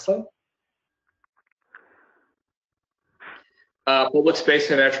go to the next slide. Public space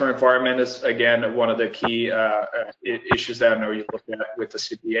and natural environment is, again, one of the key issues that I know you look at with the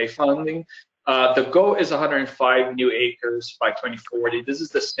CPA funding. The goal is 105 new acres by 2040. This is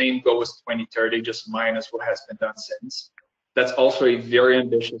the same goal as 2030, just minus what has been done since. That's also a very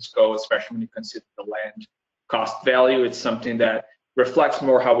ambitious goal, especially when you consider the land cost value. It's something that reflects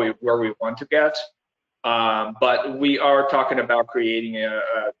more where we want to get. But we are talking about creating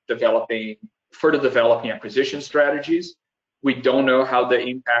further developing acquisition strategies. We don't know how the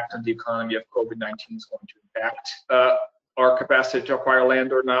impact on the economy of COVID-19 is going to impact our capacity to acquire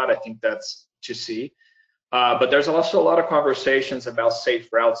land or not. I think that's to see. But there's also a lot of conversations about safe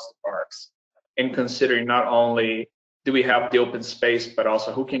routes to parks, and considering not only do we have the open space, but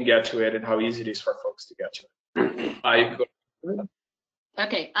also who can get to it and how easy it is for folks to get to it.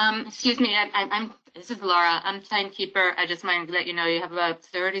 Okay, excuse me, this is Laura. I'm timekeeper. I just wanted to let you know you have about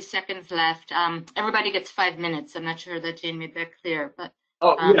 30 seconds left. Everybody gets 5 minutes. I'm not sure that Jane made that clear, but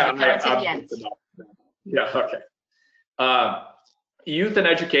okay. Youth and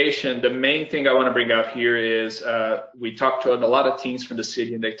education, the main thing I want to bring out here is we talked to a lot of teens from the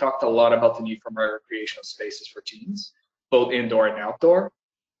city, and they talked a lot about the need for more recreational spaces for teens, both indoor and outdoor.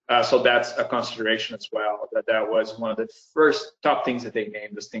 So that's a consideration as well, that was one of the first top things that they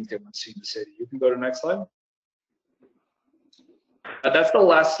named as things they want to see in the city. You can go to the next slide. That's the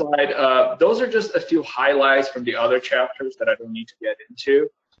last slide. Those are just a few highlights from the other chapters that I don't need to get into.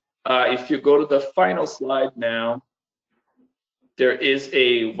 If you go to the final slide now, there is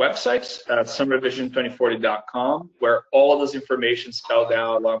a website, summervision2040.com, where all of this information is spelled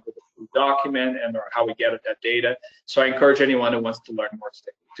out along with the document and how we get at that data. So I encourage anyone who wants to learn more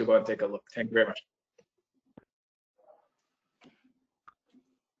to go and take a look. Thank you very much.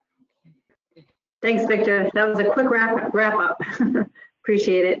 Thanks, Victor. That was a quick wrap up.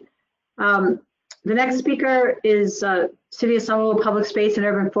 Appreciate it. The next speaker is City of Somerville Public Space and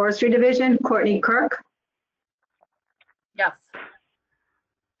Urban Forestry Division, Courtney Kirk. Yes.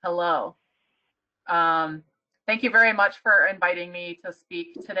 Hello. Thank you very much for inviting me to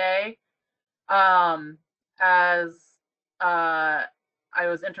speak today. As I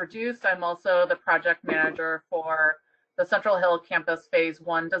was introduced, I'm also the project manager for the Central Hill Campus Phase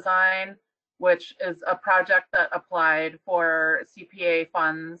 1 design, which is a project that applied for CPA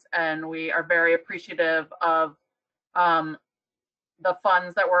funds, and we are very appreciative of the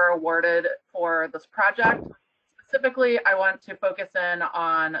funds that were awarded for this project. Specifically, I want to focus in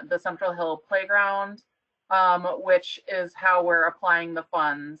on the Central Hill Playground, which is how we're applying the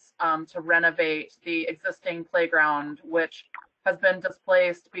funds to renovate the existing playground, which has been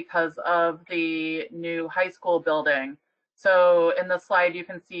displaced because of the new high school building. So in the slide, you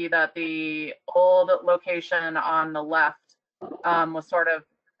can see that the old location on the left was sort of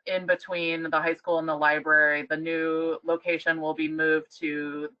in between the high school and the library. The new location will be moved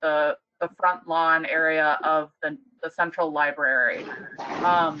to the front lawn area of the central library.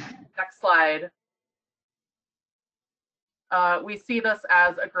 Next slide. We see this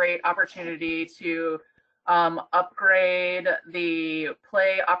as a great opportunity to upgrade the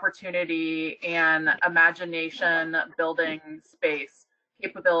play opportunity and imagination building space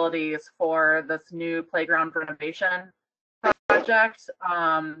capabilities for this new playground renovation project.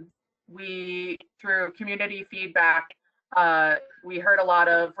 Through community feedback, we heard a lot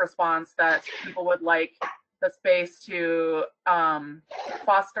of response that people would like the space to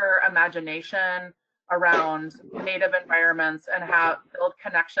foster imagination around native environments and build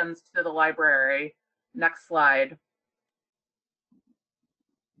connections to the library. Next slide.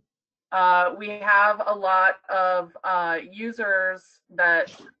 We have a lot of users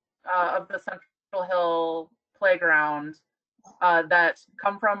of the Central Hill Playground that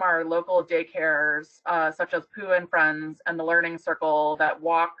come from our local daycares, such as Pooh and Friends and the Learning Circle, that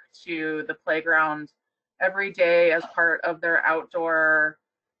walk to the playground every day as part of their outdoor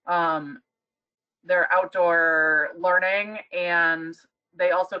learning, and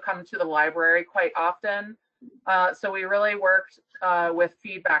they also come to the library quite often. So we really worked with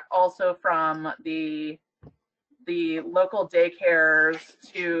feedback also from the local daycares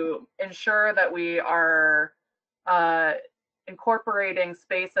to ensure that we are incorporating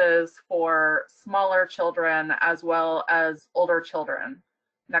spaces for smaller children as well as older children.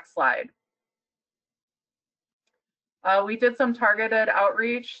 Next slide. We did some targeted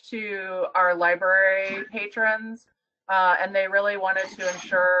outreach to our library patrons, and they really wanted to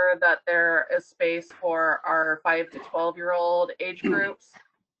ensure that there is space for our 5 to 12-year-old age groups,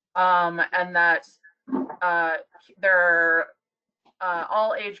 and that there are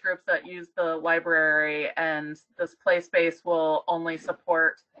all age groups that use the library, and this play space will only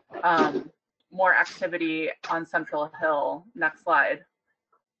support more activity on Central Hill. Next slide.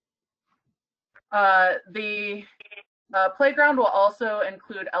 The playground will also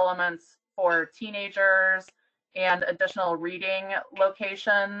include elements for teenagers and additional reading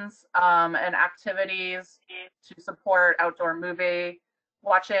locations and activities to support outdoor movie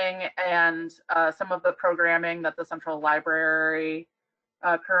watching and some of the programming that the Central Library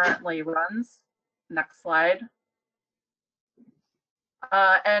currently runs. Next slide.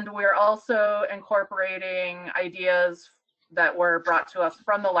 And we're also incorporating ideas that were brought to us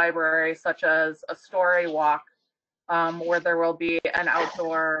from the library, such as a story walk, where there will be an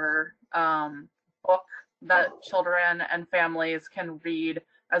outdoor book that children and families can read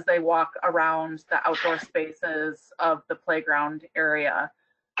as they walk around the outdoor spaces of the playground area.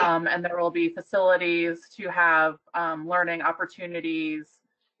 And there will be facilities to have learning opportunities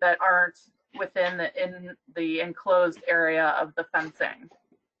that aren't within the enclosed area of the fencing.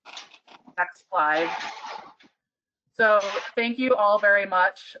 Next slide. So thank you all very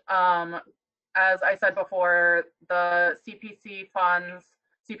much. As I said before, the CPA funds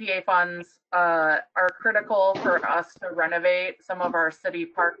are critical for us to renovate some of our city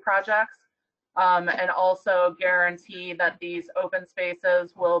park projects, and also guarantee that these open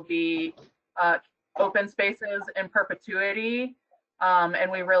spaces will be open spaces in perpetuity. And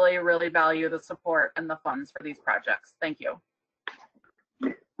we really, really value the support and the funds for these projects. Thank you.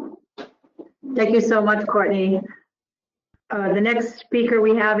 Thank you so much, Courtney. The next speaker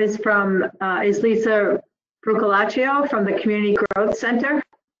we have is Lisa Brucolaccio from the Community Growth Center.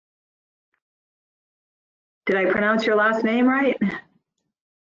 Did I pronounce your last name right?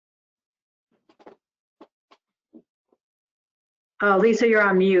 Lisa, you're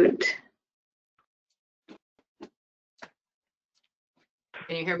on mute.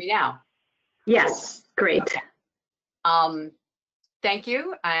 Can you hear me now? Yes, great. Thank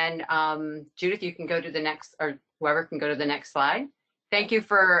you. And Judith, you can go to the next, or whoever can go to the next slide. Thank you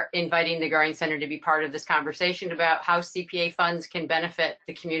for inviting the Growing Center to be part of this conversation about how CPA funds can benefit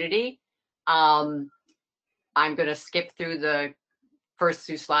the community. I'm going to skip through the first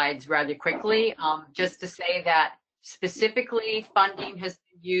two slides rather quickly, just to say that specifically funding has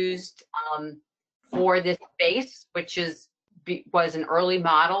been used for this space, which was an early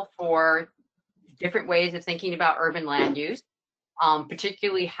model for different ways of thinking about urban land use,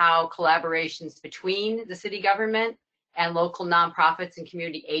 particularly how collaborations between the city government and local nonprofits and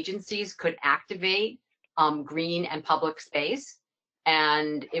community agencies could activate green and public space.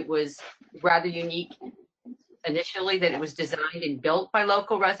 And it was rather unique initially that it was designed and built by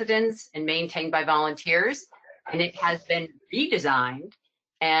local residents and maintained by volunteers. And it has been redesigned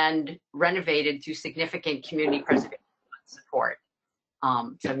and renovated through significant community preservation support.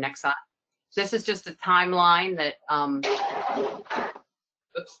 So next slide. This is just a timeline that,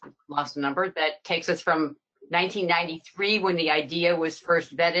 oops, lost a number, that takes us from 1993 when the idea was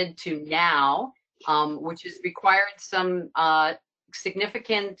first vetted to now, which has required some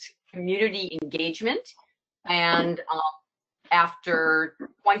significant community engagement. And after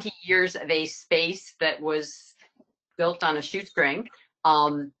 20 years of a space that was built on a shoestring,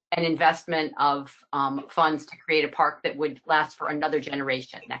 an investment of funds to create a park that would last for another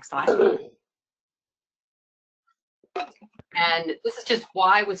generation. Next slide. And this is just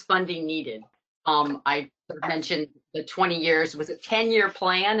why was funding needed. I mentioned the 20 years was a 10-year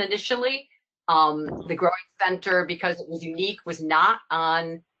plan initially. The Growing Center, because it was unique, was not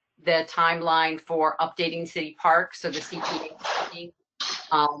on the timeline for updating city parks. So the CPA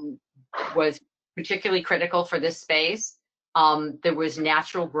funding was particularly critical for this space. There was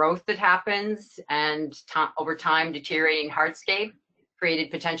natural growth that happens, and over time deteriorating hardscape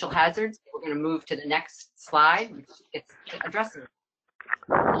created potential hazards. We're going to move to the next slide, which it's addressing.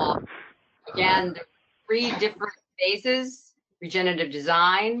 Again, there are 3 different phases: regenerative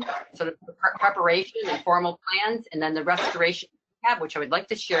design, sort of preparation and formal plans, and then the restoration tab, which I would like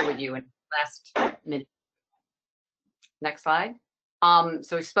to share with you in the last minute. Next slide.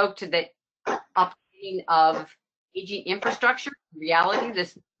 So we spoke to the updating of aging infrastructure. In reality,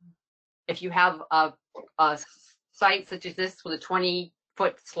 this, if you have a site such as this with a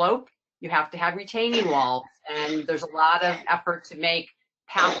 20-foot slope, you have to have retaining walls, and there's a lot of effort to make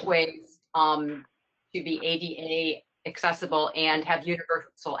pathways to be ADA accessible and have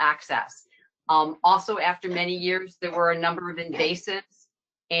universal access. Also, after many years, there were a number of invasives,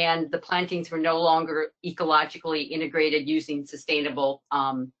 and the plantings were no longer ecologically integrated using sustainable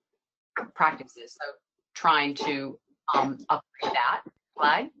practices. So trying to upgrade that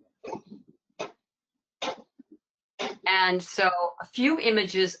slide. And so a few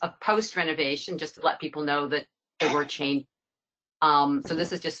images of post-renovation, just to let people know that there were changes. So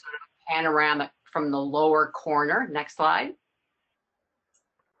this is just sort of a panoramic from the lower corner. Next slide.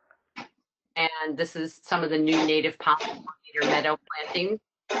 And this is some of the new native pollinator meadow plantings.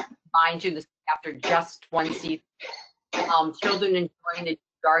 Mind you, this is after just one season. Children enjoying the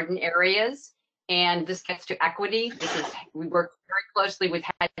garden areas. And this gets to equity. We work very closely with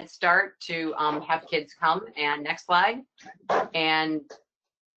Head Start to have kids come. And next slide. And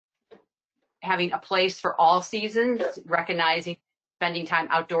having a place for all seasons, recognizing spending time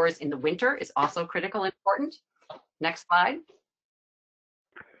outdoors in the winter is also critical and important. Next slide.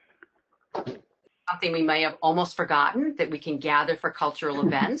 Something we may have almost forgotten, that we can gather for cultural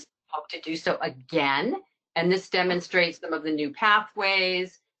events. Hope to do so again. And this demonstrates some of the new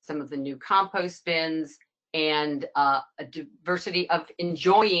pathways, some of the new compost bins, and a diversity of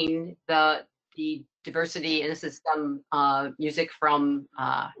enjoying the diversity. And this is some music from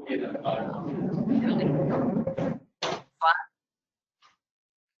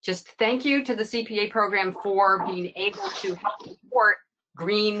just thank you to the CPA program for being able to help support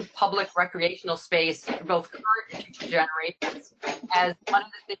green public recreational space for both current and future generations. As one of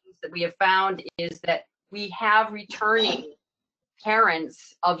the things that we have found is that we have returning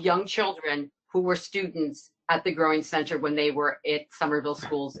parents of young children who were students at the Growing Center when they were at Somerville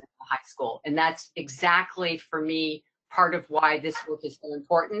schools and high school. And that's exactly, for me, part of why this work is so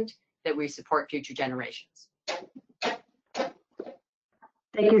important, that we support future generations.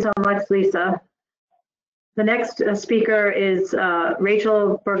 Thank you so much, Lisa. The next speaker is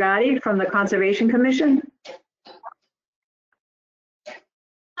Rachel Borgatti from the Conservation Commission.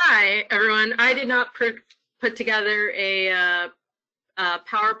 Hi, everyone. I did not put together a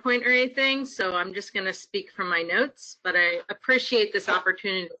PowerPoint or anything, so I'm just going to speak from my notes, but I appreciate this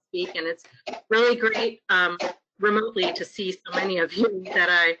opportunity to speak, and it's really great remotely to see so many of you that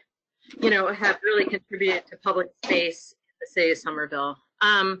I, have really contributed to public space in the city of Somerville.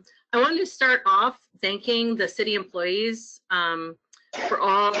 I wanted to start off thanking the city employees for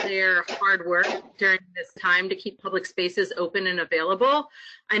all their hard work during this time to keep public spaces open and available.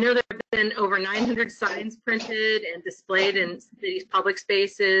 I know there have been over 900 signs printed and displayed in city's public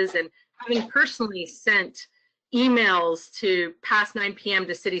spaces, and having personally sent emails to past 9 p.m.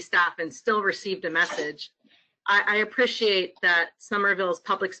 to city staff and still received a message. I appreciate that Somerville's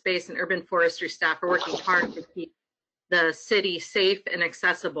public space and urban forestry staff are working hard to keep the city safe and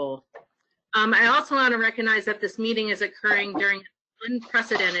accessible. I also want to recognize that this meeting is occurring during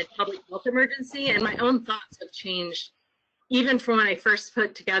unprecedented public health emergency, and my own thoughts have changed even from when I first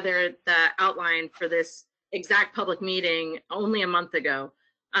put together the outline for this exact public meeting only a month ago.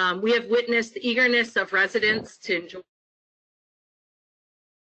 We have witnessed the eagerness of residents to enjoy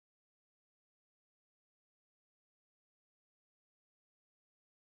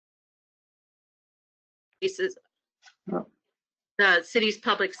spaces, the city's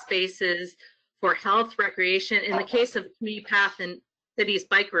public spaces for health, recreation, in the case of community path and city's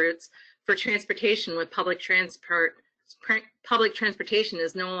bike routes for transportation with public transportation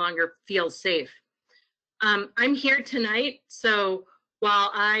is no longer feels safe. I'm here tonight, so while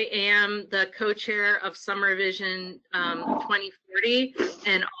I am the co-chair of Summer Vision 2040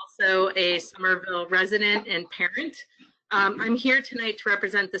 and also a Somerville resident and parent, I'm here tonight to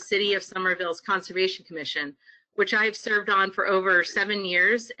represent the City of Somerville's Conservation Commission, which I've served on for over 7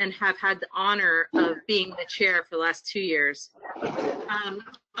 years and have had the honor of being the chair for the last 2 years.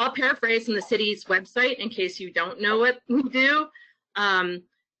 I'll paraphrase from the city's website in case you don't know what we do. The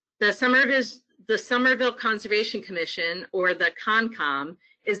Somerville Conservation Commission, or the CONCOM,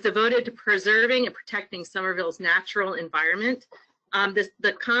 is devoted to preserving and protecting Somerville's natural environment.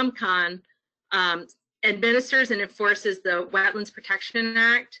 The CONCOM administers and enforces the Wetlands Protection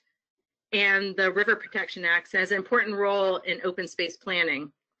Act and the River Protection Act, has an important role in open space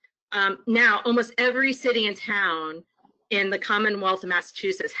planning. Now, almost every city and town in the Commonwealth of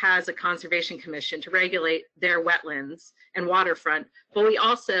Massachusetts has a conservation commission to regulate their wetlands and waterfront, but we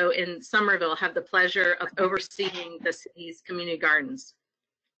also in Somerville have the pleasure of overseeing the city's community gardens.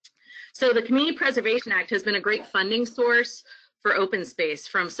 So the Community Preservation Act has been a great funding source for open space,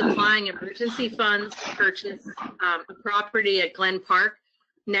 from supplying emergency funds to purchase a property at Glen Park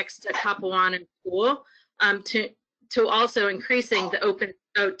next to Capuana School, to also increasing the open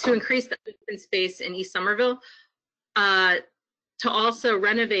space in East Somerville, to also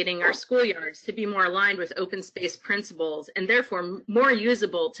renovating our schoolyards to be more aligned with open space principles and therefore more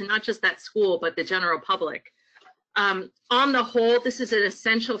usable to not just that school but the general public. On the whole, this is an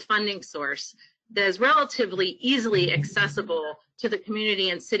essential funding source that is relatively easily accessible to the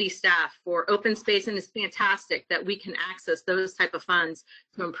community and city staff for open space, and it's fantastic that we can access those type of funds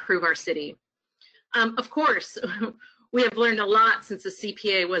to improve our city. Of course, we have learned a lot since the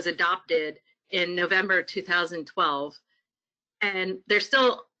CPA was adopted in November 2012, and there's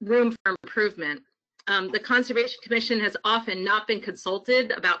still room for improvement. The Conservation Commission has often not been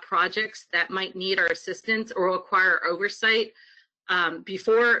consulted about projects that might need our assistance or require oversight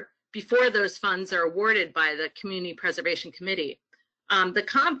before those funds are awarded by the Community Preservation Committee. The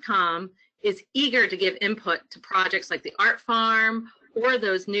COMCOM is eager to give input to projects like the Art Farm or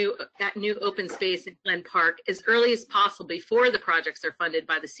that new open space in Glen Park as early as possible before the projects are funded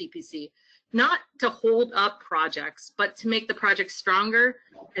by the CPC, not to hold up projects, but to make the projects stronger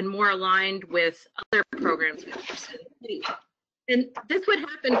and more aligned with other programs in the city. And this would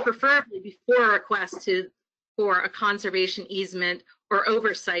happen preferably before a request for a conservation easement or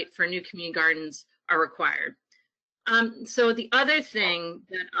oversight for new community gardens are required. So the other thing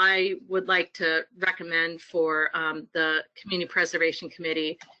that I would like to recommend for the Community Preservation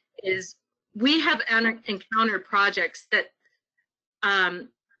Committee is we have encountered projects that are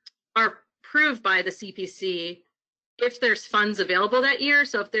approved by the CPC if there's funds available that year.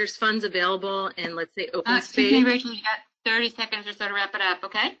 So if there's funds available in, let's say, open space. Excuse me, Rachel, you got 30 seconds or so to wrap it up,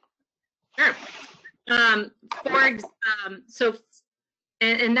 okay? Sure.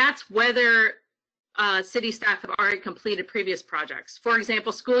 And that's whether city staff have already completed previous projects. For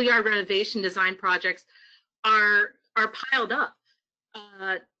example, schoolyard renovation design projects are piled up.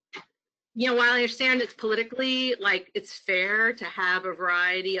 You know, while I understand it's politically, like, it's fair to have a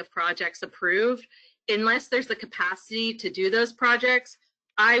variety of projects approved, unless there's the capacity to do those projects,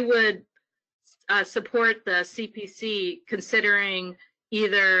 I would support the CPC considering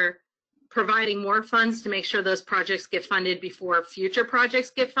either providing more funds to make sure those projects get funded before future projects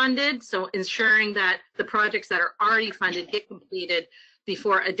get funded. So ensuring that the projects that are already funded get completed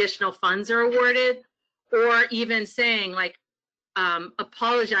before additional funds are awarded, or even saying, like,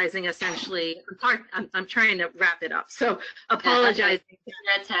 apologizing essentially. I'm trying to wrap it up. So apologizing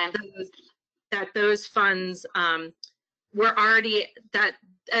that those funds were already, that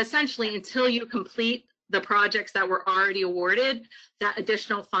essentially until you complete the projects that were already awarded, that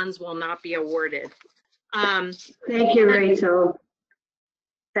additional funds will not be awarded. Thank you, Rachel.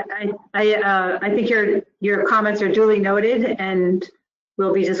 I think your comments are duly noted, and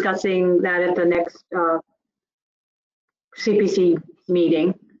we'll be discussing that at the next CPC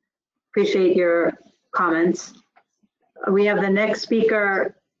meeting. Appreciate your comments. We have the next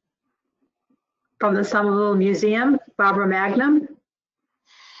speaker from the Somerville Museum, Barbara Magnum.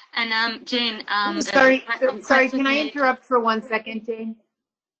 And Jane, Sorry, can I presently- interrupt for 1 second, Jane?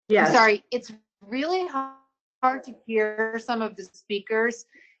 Yes. I'm sorry, it's really hard to hear some of the speakers.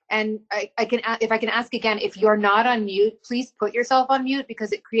 And I can, if I can ask again, if you're not on mute, please put yourself on mute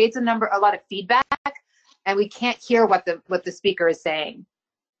because it creates a lot of feedback and we can't hear what the speaker is saying.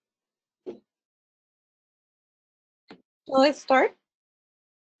 Shall I start?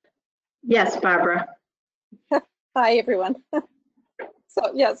 Yes, Barbara. Hi, everyone.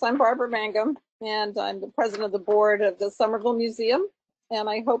 So yes, I'm Barbara Mangum, and I'm the president of the board of the Somerville Museum. And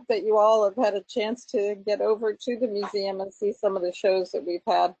I hope that you all have had a chance to get over to the museum and see some of the shows that we've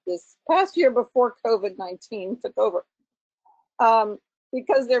had this past year before COVID-19 took over.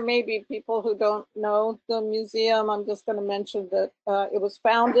 Because there may be people who don't know the museum, I'm just going to mention that it was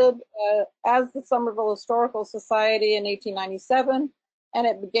founded as the Somerville Historical Society in 1897, and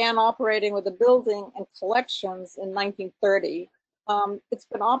it began operating with a building and collections in 1930. It's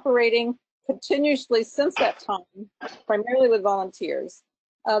been operating continuously since that time, primarily with volunteers.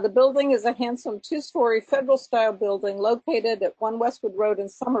 The building is a handsome two-story federal-style building located at 1 Westwood Road in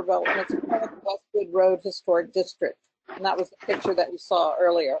Somerville, and it's part of the Westwood Road Historic District. And that was the picture that you saw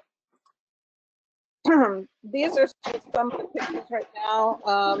earlier. These are some of the pictures right now.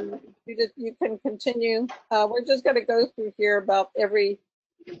 You can continue. We're just going to go through here about every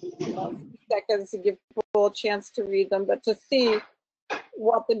few seconds to give people a chance to read them, but to see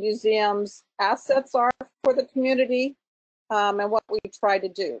what the museum's assets are for the community and what we try to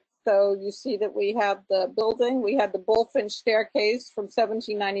do. So you see that we have the building. We had the Bullfinch staircase from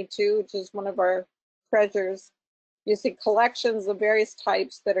 1792, which is one of our treasures. You see collections of various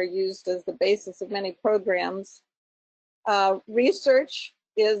types that are used as the basis of many programs. Research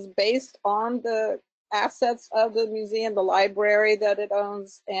is based on the assets of the museum, the library that it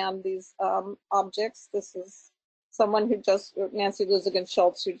owns, and these objects. This is someone who just, Nancy Lusigan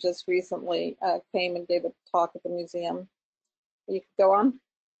Schultz, who just recently came and gave a talk at the museum. You could go on.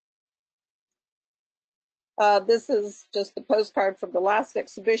 This is just the postcard from the last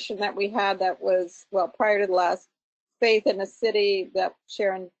exhibition that we had that was, well, prior to the last, Faith in a City, that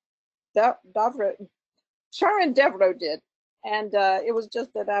Sharon Devereaux did. And it was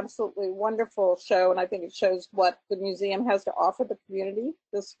just an absolutely wonderful show, and I think it shows what the museum has to offer the community.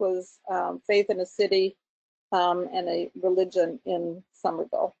 This was Faith in a City and a Religion in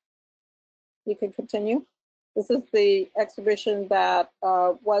Somerville. You can continue. This is the exhibition that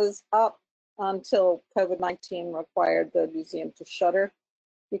was up until COVID-19 required the museum to shutter.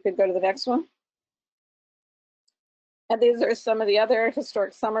 You could go to the next one. And these are some of the other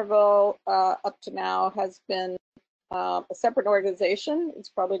historic. Somerville up to now has been a separate organization. It's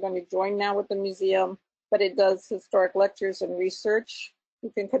probably going to join now with the museum, but it does historic lectures and research.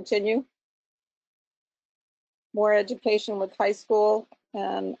 You can continue. More education with high school,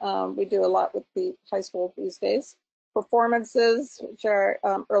 and we do a lot with the high school these days. Performances, which are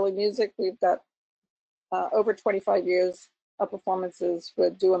early music. We've got over 25 years of performances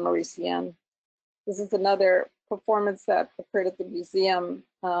with Du and Mauricienne. This is another performance that occurred at the museum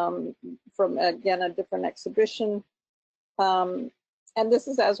from, again, a different exhibition. And this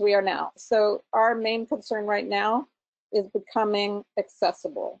is as we are now. So our main concern right now is becoming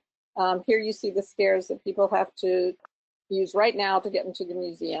accessible. Here you see the stairs that people have to use right now to get into the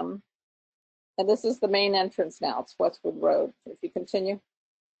museum. And this is the main entrance now. It's Westwood Road. If you continue.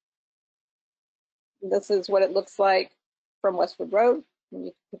 This is what it looks like from Westwood Road. And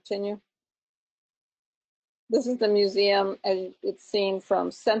you can continue. This is the museum as it's seen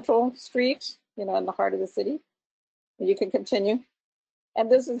from Central Street, you know, in the heart of the city. And you can continue. And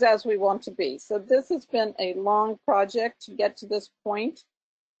this is as we want to be. So this has been a long project to get to this point.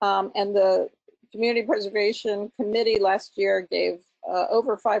 And the Community Preservation Committee last year gave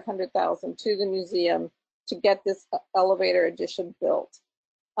over $500,000 to the museum to get this elevator addition built.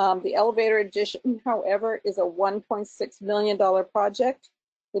 The elevator addition, however, is a $1.6 million project.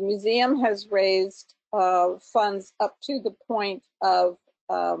 The museum has raised funds up to the point of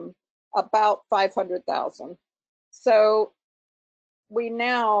about $500,000. So we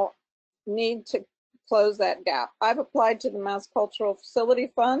now need to close that gap. I've applied to the Mass Cultural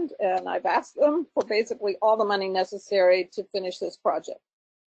Facility Fund, and I've asked them for basically all the money necessary to finish this project.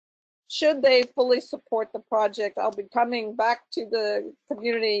 Should they fully support the project, I'll be coming back to the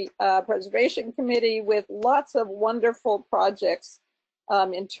Community Preservation Committee with lots of wonderful projects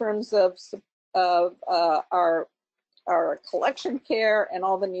in terms of our collection care and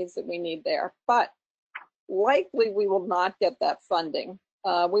all the needs that we need there. But likely we will not get that funding.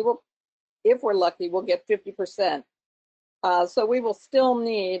 We will, if we're lucky, we'll get 50%. So we will still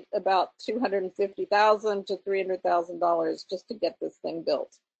need about $250,000 to $300,000 just to get this thing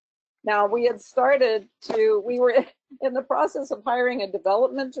built. Now, we were in the process of hiring a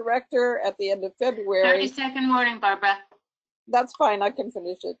development director at the end of February. 30-second warning, Barbara. That's fine, I can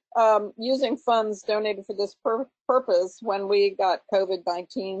finish it. Using funds donated for this purpose when we got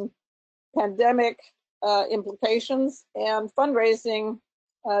COVID-19 pandemic implications and fundraising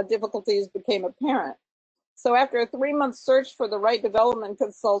difficulties became apparent. So after a 3-month search for the right development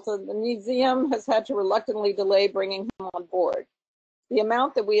consultant, the museum has had to reluctantly delay bringing him on board. The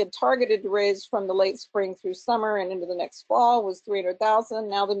amount that we had targeted to raise from the late spring through summer and into the next fall was $300,000.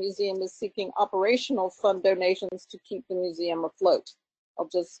 Now the museum is seeking operational fund donations to keep the museum afloat. I'll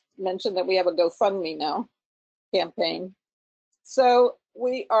just mention that we have a GoFundMe now campaign. So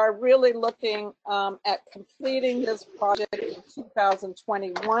we are really looking at completing this project in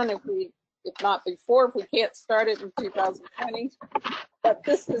 2021, if not before, if we can't start it in 2020. But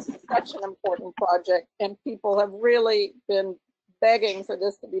this is such an important project, and people have really been begging for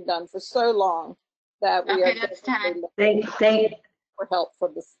this to be done for so long that we are that's time. looking for help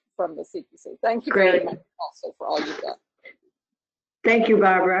from the CPC. Thank you very much also for all you've done. Thank you,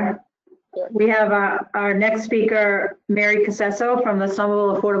 Barbara. Sure. We have our next speaker, Mary Casesso from the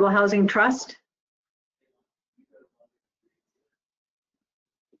Somerville Affordable Housing Trust.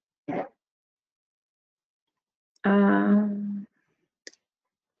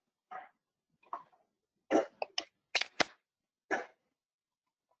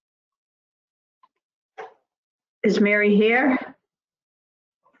 Is Mary here?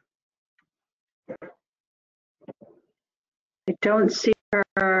 I don't see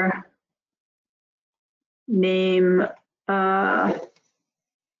her name as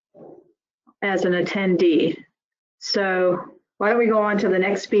an attendee. So why don't we go on to the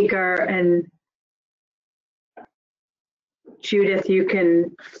next speaker, and Judith, you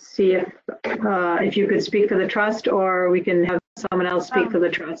can see if you could speak for the trust, or we can have someone else speak for the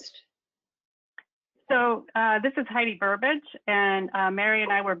trust. So this is Heidi Burbage, and Mary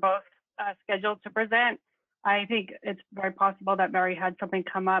and I were both scheduled to present. I think it's very possible that Mary had something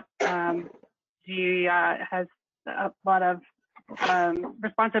come up. She has a lot of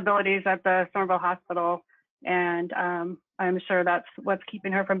responsibilities at the Somerville Hospital, and I'm sure that's what's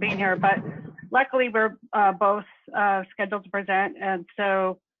keeping her from being here. But luckily, we're both scheduled to present, and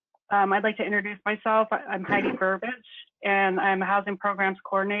so I'd like to introduce myself. I'm Heidi Burbage, and I'm a housing programs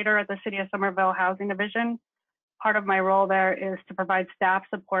coordinator at the City of Somerville Housing Division. Part of my role there is to provide staff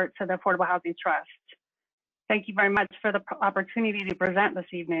support to the Affordable Housing Trust. Thank you very much for the opportunity to present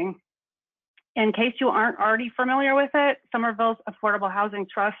this evening. In case you aren't already familiar with it, Somerville's Affordable Housing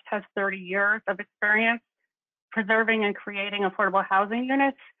Trust has 30 years of experience preserving and creating affordable housing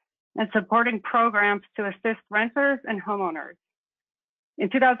units and supporting programs to assist renters and homeowners. In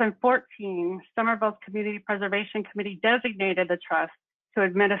 2014, Somerville's Community Preservation Committee designated the trust to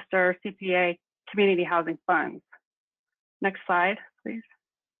administer CPA community housing funds. Next slide, please.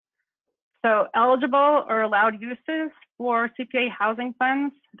 So eligible or allowed uses for CPA housing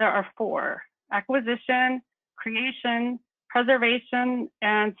funds, there are 4: acquisition, creation, preservation,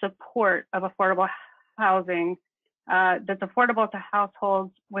 and support of affordable housing that's affordable to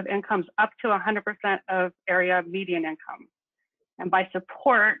households with incomes up to 100% of area median income. And by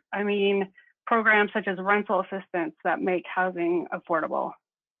support, I mean programs such as rental assistance that make housing affordable.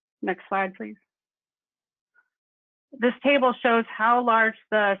 Next slide, please. This table shows how large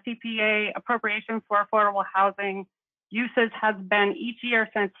the CPA appropriation for affordable housing uses has been each year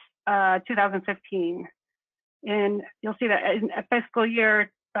since 2015. You'll see that in fiscal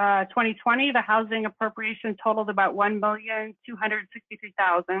year 2020, the housing appropriation totaled about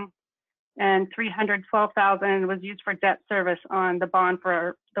 $1,263,000, and $312,000 was used for debt service on the bond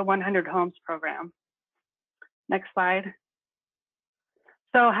for the 100 Homes program. Next slide.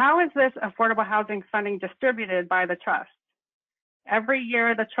 So how is this affordable housing funding distributed by the trust? Every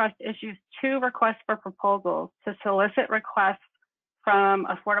year, the trust issues 2 requests for proposals to solicit requests from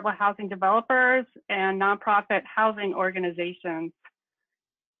affordable housing developers and nonprofit housing organizations.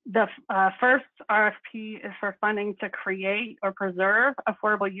 The first RFP is for funding to create or preserve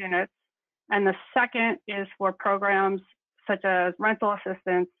affordable units, and the second is for programs such as rental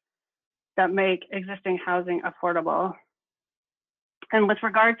assistance that make existing housing affordable. And with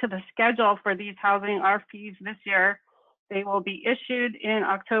regard to the schedule for these housing RFPs this year, they will be issued in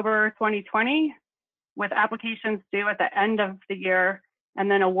October 2020, with applications due at the end of the year,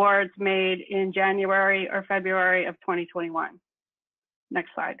 and then awards made in January or February of 2021.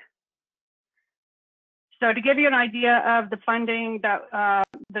 Next slide. So to give you an idea of the funding that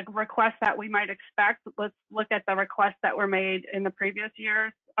the requests that we might expect, let's look at the requests that were made in the previous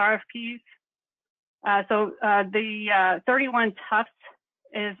year's RFPs. The 31 Tufts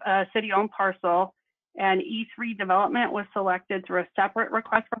is a city-owned parcel, and E3 development was selected through a separate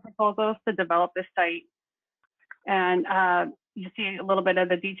request for proposals to develop this site. And you see a little bit of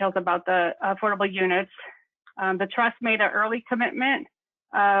the details about the affordable units. The trust made an early commitment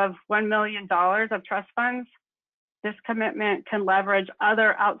of $1 million of trust funds. This commitment can leverage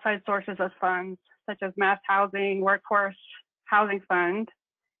other outside sources of funds, such as Mass Housing, Workforce Housing Fund,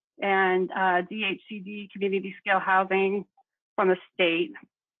 and DHCD, Community Scale Housing from the state.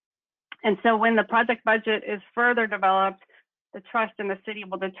 And so when the project budget is further developed, the trust and the city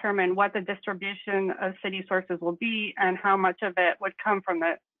will determine what the distribution of city sources will be and how much of it would come from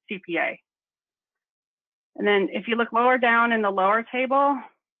the CPA. And then if you look lower down in the lower table,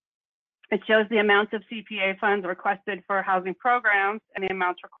 it shows the amounts of CPA funds requested for housing programs and the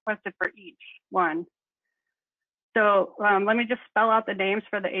amounts requested for each one. So let me just spell out the names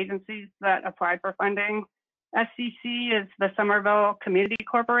for the agencies that applied for funding. SCC is the Somerville Community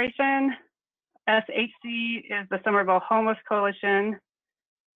Corporation. SHC is the Somerville Homeless Coalition.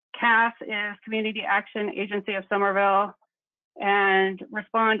 CAS is Community Action Agency of Somerville. And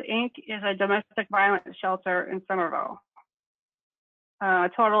Respond Inc. is a domestic violence shelter in Somerville. A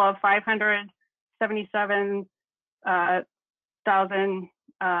total of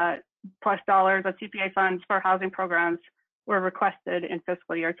 $577,000 plus dollars of CPA funds for housing programs were requested in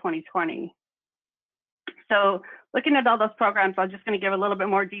fiscal year 2020. So looking at all those programs, I'm just going to give a little bit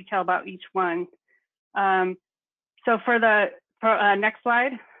more detail about each one. So for the next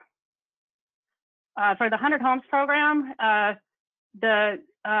slide, for the 100 Homes program, the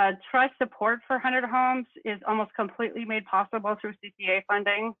trust support for 100 Homes is almost completely made possible through CPA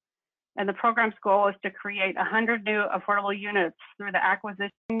funding. And the program's goal is to create 100 new affordable units through the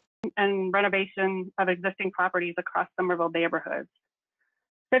acquisition and renovation of existing properties across Somerville neighborhoods.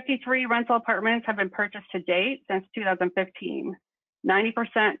 53 rental apartments have been purchased to date since 2015.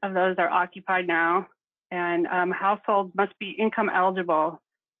 90% of those are occupied now, and households must be income eligible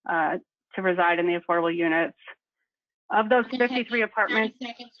to reside in the affordable units. Of those 53 apartments,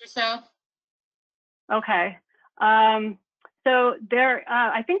 30 seconds or so. Okay. So there,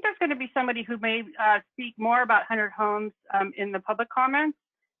 I think there's going to be somebody who may speak more about 100 Homes in the public comments,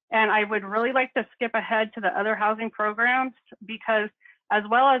 and I would really like to skip ahead to the other housing programs, because as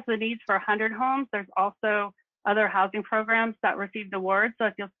well as the needs for 100 Homes, there's also other housing programs that received awards. So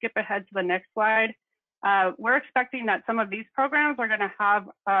if you'll skip ahead to the next slide, we're expecting that some of these programs are going to have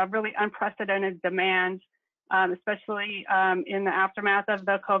really unprecedented demand, especially in the aftermath of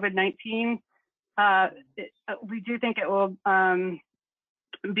the COVID-19. We do think it will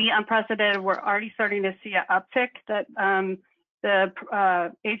be unprecedented. We're already starting to see an uptick that the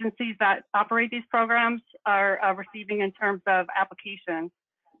agencies that operate these programs are receiving in terms of applications.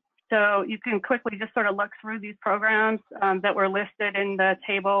 So you can quickly just sort of look through these programs that were listed in the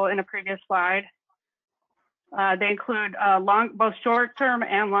table in a previous slide. They include both short-term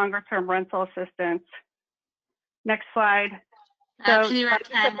and longer-term rental assistance. Next slide. So, Actually, you're out of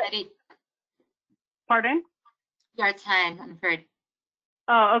time, Heidi. Pardon? You're out of time, I'm afraid.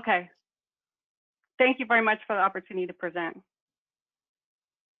 Oh, okay. Thank you very much for the opportunity to present.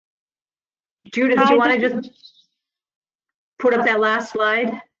 Judith, do you want to just put up that last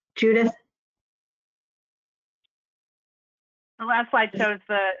slide, Judith? The last slide shows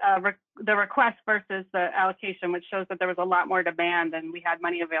the request versus the allocation, which shows that there was a lot more demand than we had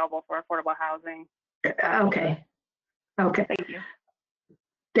money available for affordable housing. Okay. Okay. Thank you.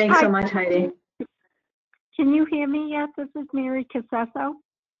 Thanks so much, Heidi. Can you hear me yet? This is Mary Casesso.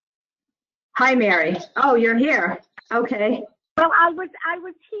 Hi, Mary. Oh, you're here. Okay. Well, I was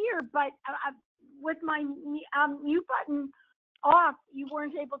here, but with my mute button off, you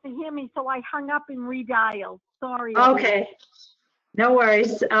weren't able to hear me, so I hung up and redialed. Sorry. Okay. No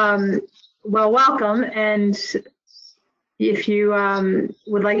worries. Well, welcome. And if you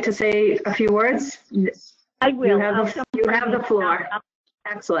would like to say a few words, I will. You have the floor.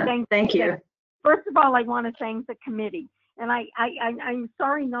 Excellent. Thank you. First of all, I want to thank the committee. And I'm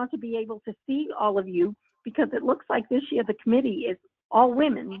sorry not to be able to see all of you, because it looks like this year the committee is all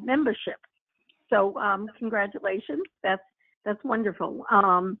women membership. So congratulations. That's wonderful.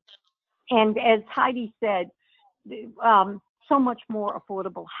 And as Heidi said, so much more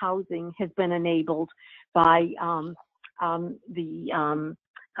affordable housing has been enabled by the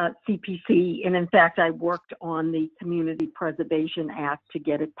CPC. And in fact, I worked on the Community Preservation Act to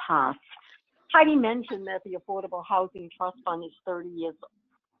get it passed. Heidi mentioned that the Affordable Housing Trust Fund is 30 years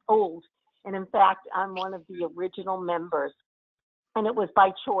old. And in fact, I'm one of the original members. And it was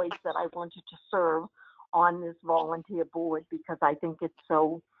by choice that I wanted to serve on this volunteer board, because I think it's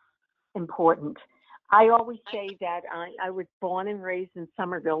so important. I always say that I was born and raised in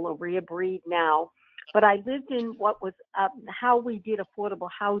Somerville, a rare breed now, but I lived in what was how we did affordable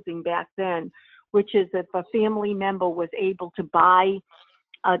housing back then, which is if a family member was able to buy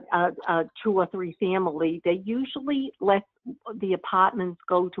a 2 or 3 family, they usually let the apartments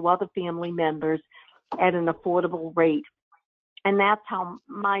go to other family members at an affordable rate. And that's how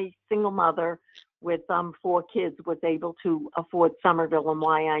my single mother with 4 kids was able to afford Somerville, and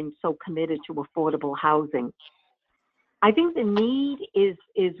why I'm so committed to affordable housing. I think the need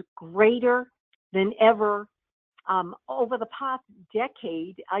is greater than ever. Over the past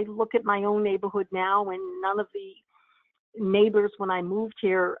decade, I look at my own neighborhood now, and none of the neighbors when I moved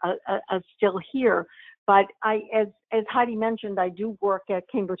here are still here. But as Heidi mentioned, I do work at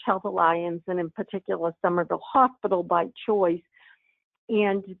Cambridge Health Alliance, and in particular Somerville Hospital by choice.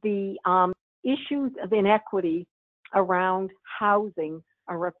 And the issues of inequity around housing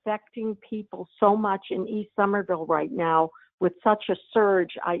are affecting people so much in East Somerville right now with such a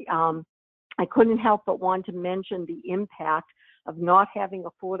surge. I couldn't help but want to mention the impact of not having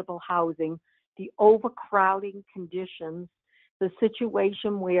affordable housing, the overcrowding conditions, the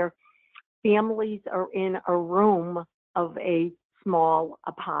situation where families are in a room of a small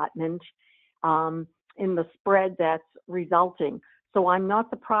apartment, in the spread that's resulting. So I'm not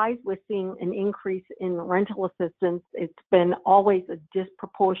surprised we're seeing an increase in rental assistance. It's been always a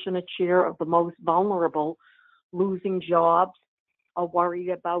disproportionate share of the most vulnerable losing jobs or worried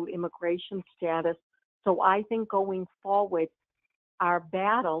about immigration status. So I think going forward, our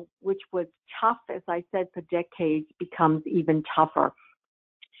battle, which was tough, as I said, for decades, becomes even tougher.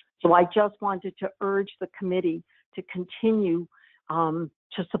 So I just wanted to urge the committee to continue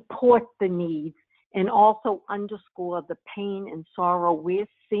to support the needs and also underscore the pain and sorrow we're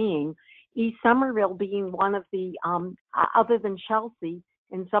seeing. East Somerville being one of the, other than Chelsea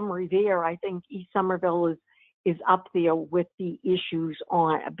and some Revere, I think East Somerville is up there with the issues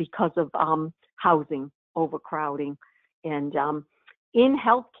because of housing overcrowding. And in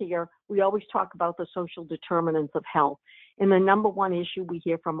healthcare, we always talk about the social determinants of health. And the number one issue we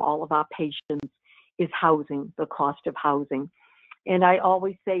hear from all of our patients is housing, the cost of housing. And I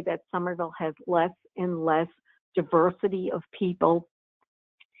always say that Somerville has less and less diversity of people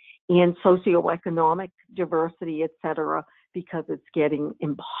and socioeconomic diversity, et cetera, because it's getting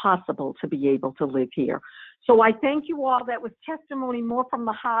impossible to be able to live here. So I thank you all. That was testimony more from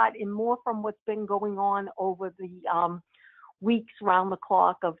the heart and more from what's been going on over the weeks round the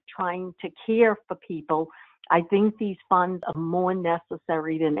clock of trying to care for people. I think these funds are more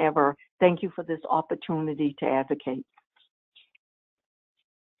necessary than ever. Thank you for this opportunity to advocate.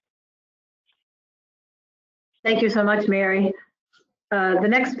 Thank you so much, Mary. The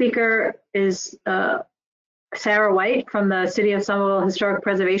next speaker is Sarah White from the City of Somerville Historic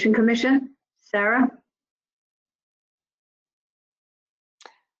Preservation Commission. Sarah?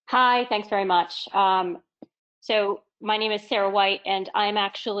 Hi, thanks very much. So my name is Sarah White, and I'm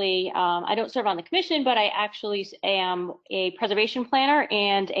actually, I don't serve on the commission, but I actually am a preservation planner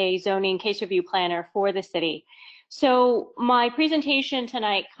and a zoning case review planner for the city. So my presentation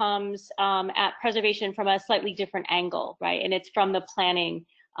tonight comes at preservation from a slightly different angle, right? And it's from the planning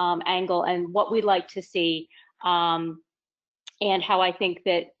angle and what we'd like to see, and how I think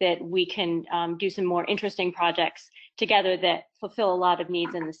that we can do some more interesting projects together that fulfill a lot of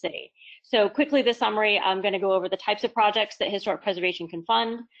needs in the city. So quickly, the summary, I'm going to go over the types of projects that historic preservation can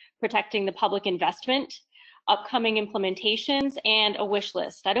fund, protecting the public investment, upcoming implementations, and a wish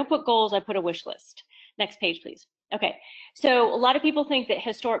list. I don't put goals, I put a wish list. Next page, please. Okay, so a lot of people think that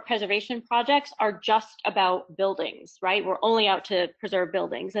historic preservation projects are just about buildings, right? We're only out to preserve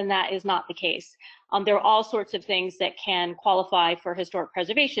buildings, and that is not the case. There are all sorts of things that can qualify for historic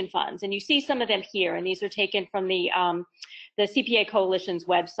preservation funds, and you see some of them here, and these are taken from the CPA Coalition's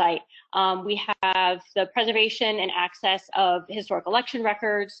website. We have the preservation and access of historic election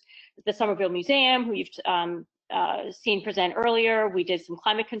records, the Somerville Museum, who you've seen present earlier. We did some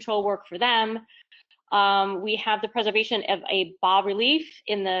climate control work for them. We have the preservation of a bas-relief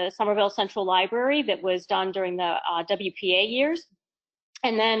in the Somerville Central Library that was done during the WPA years.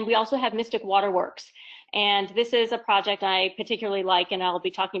 And then we also have Mystic Waterworks. And this is a project I particularly like, and I'll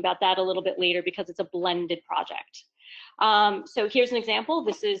be talking about that a little bit later because it's a blended project. So here's an example.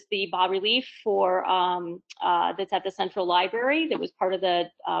 This is the bas-relief for that's at the Central Library that was part of the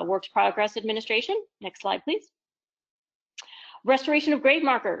Works Progress Administration. Next slide, please. Restoration of grave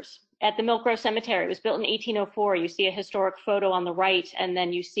markers at the Milk Grove Cemetery. It was built in 1804. You see a historic photo on the right, and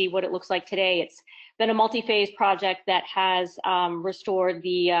then you see what it looks like today. It's been a multi-phase project that has restored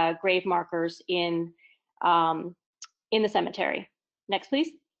the grave markers in the cemetery. Next,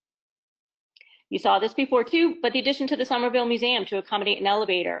 please. You saw this before too, but the addition to the Somerville Museum to accommodate an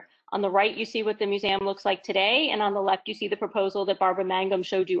elevator. On the right, you see what the museum looks like today, and on the left, you see the proposal that Barbara Mangum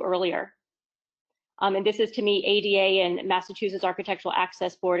showed you earlier. And this is to meet ADA and Massachusetts Architectural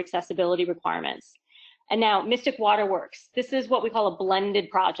Access Board accessibility requirements. And now Mystic Waterworks. This is what we call a blended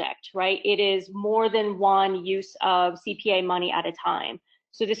project, right? It is more than one use of CPA money at a time.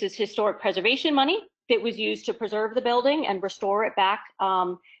 So this is historic preservation money that was used to preserve the building and restore it back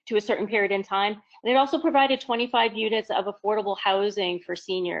to a certain period in time. And it also provided 25 units of affordable housing for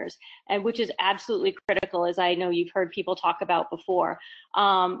seniors, and which is absolutely critical, as I know you've heard people talk about before.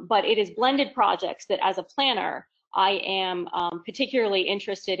 But it is blended projects that, as a planner, I am particularly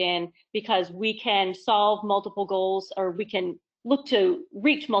interested in, because we can solve multiple goals, or we can look to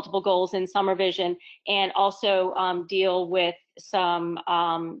reach multiple goals in summer vision, and also deal with some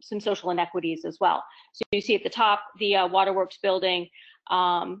social inequities as well. So you see at the top the Waterworks building,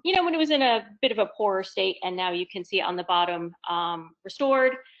 you know, when it was in a bit of a poorer state, and now you can see on the bottom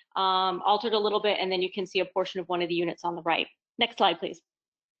restored, altered a little bit, and then you can see a portion of one of the units on the right. Next slide, please.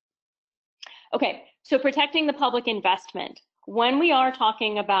 Okay, so protecting the public investment. When we are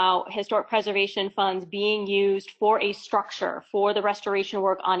talking about historic preservation funds being used for a structure, for the restoration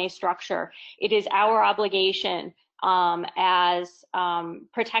work on a structure, it is our obligation as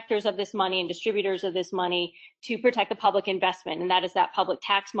protectors of this money and distributors of this money to protect the public investment. And that is that public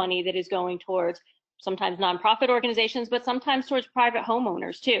tax money that is going towards sometimes nonprofit organizations, but sometimes towards private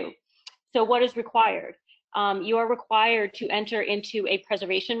homeowners too. So what is required? You are required to enter into a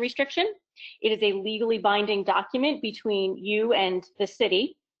preservation restriction. It is a legally binding document between you and the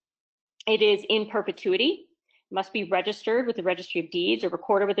city. It is in perpetuity. It must be registered with the Registry of Deeds or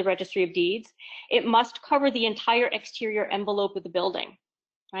recorded with the Registry of Deeds. It must cover the entire exterior envelope of the building,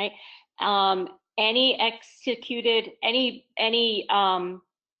 right? Any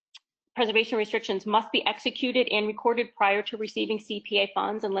preservation restrictions must be executed and recorded prior to receiving CPA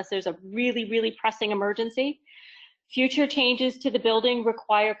funds, unless there's a really, really pressing emergency. Future changes to the building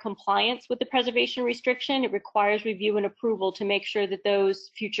require compliance with the preservation restriction. It requires review and approval to make sure that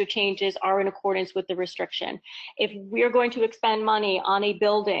those future changes are in accordance with the restriction. If we're going to expend money on a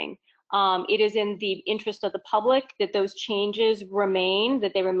building, it is in the interest of the public that those changes remain,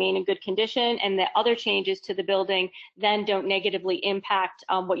 that they remain in good condition, and that other changes to the building then don't negatively impact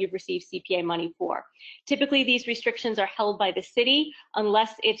what you've received CPA money for. Typically, these restrictions are held by the city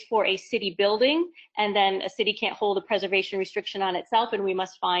unless it's for a city building, and then a city can't hold a preservation restriction on itself, and we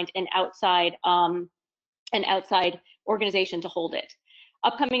must find an outside organization to hold it.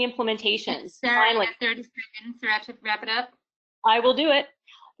 Upcoming implementations. Sarah, Finally, 30 seconds to wrap it up. I will do it.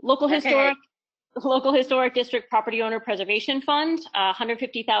 Local Okay. Historic District Property Owner Preservation Fund,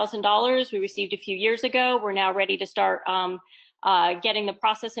 $150,000 we received a few years ago. We're now ready to start getting the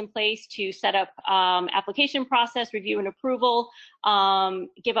process in place to set up application process, review and approval,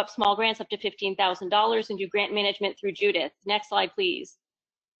 give up small grants up to $15,000, and do grant management through Judith. Next slide, please.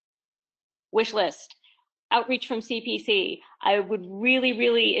 Wish list. Outreach from CPC. I would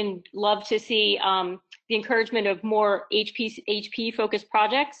really love to see the encouragement of more HP focused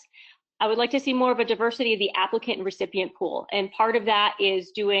projects. I would like to see more of a diversity of the applicant and recipient pool. And part of that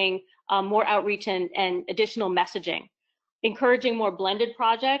is doing more outreach and additional messaging. Encouraging more blended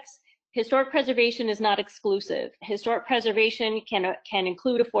projects. Historic preservation is not exclusive. Historic preservation can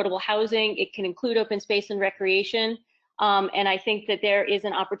include affordable housing. It can include open space and recreation. And I think that there is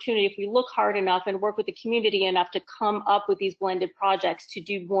an opportunity, if we look hard enough and work with the community enough, to come up with these blended projects to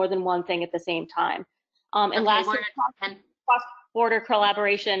do more than one thing at the same time. And lastly, cross-border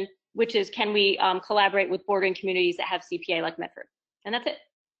collaboration, which is, can we collaborate with bordering communities that have CPA like Medford? And that's it.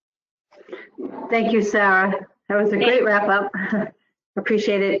 Thank you, Sarah. That was a great wrap up.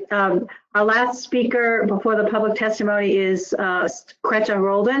 Appreciate it. Our last speaker before the public testimony is Kretcha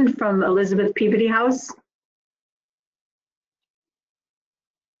Roldan from Elizabeth Peabody House.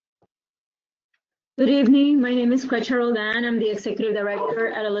 Good evening. My name is Kretcha Roldan. I'm the Executive Director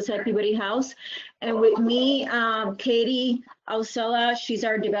at Elizabeth Peabody House. And with me, Katie Ausella, she's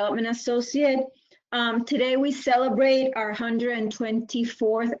our Development Associate. Today we celebrate our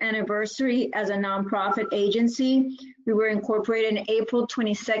 124th anniversary as a nonprofit agency. We were incorporated in April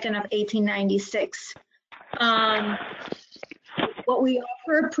 22nd of 1896. What we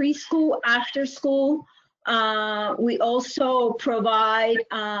offer preschool, after school. We also provide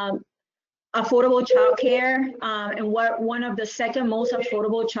affordable childcare, and one of the second most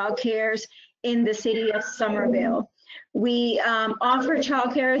affordable childcares in the city of Somerville. We offer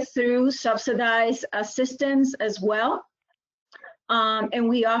childcare through subsidized assistance as well, and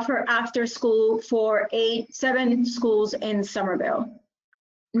we offer after school for 7 schools in Somerville.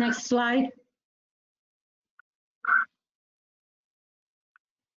 Next slide.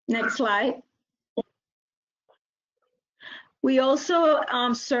 Next slide. We also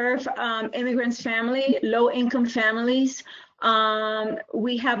serve immigrants' family, low-income families.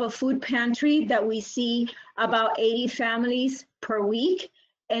 We have a food pantry that we see about 80 families per week,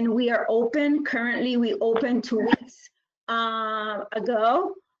 and we are open. Currently, we opened 2 weeks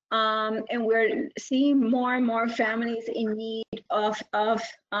ago, and we're seeing more and more families in need of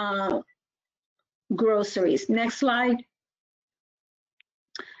groceries. Next slide.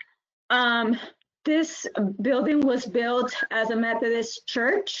 This building was built as a Methodist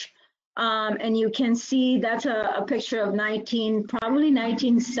church, and you can see that's a picture of probably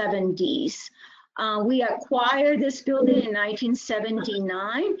 1970s. We acquired this building in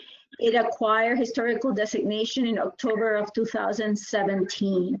 1979. It acquired historical designation in October of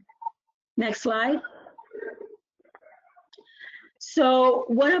 2017. Next slide. So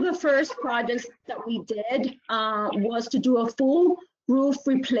one of the first projects that we did was to do a full roof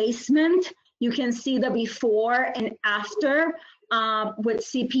replacement. You can see the before and after with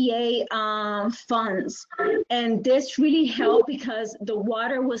CPA funds. And this really helped because the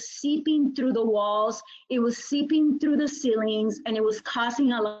water was seeping through the walls, it was seeping through the ceilings, and it was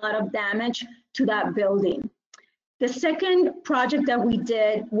causing a lot of damage to that building. The second project that we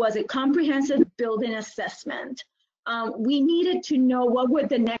did was a comprehensive building assessment. We needed to know what were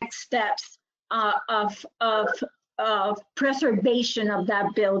the next steps of preservation of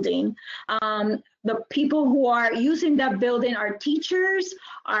that building. The people who are using that building are teachers,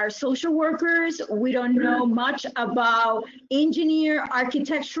 are social workers. We don't know much about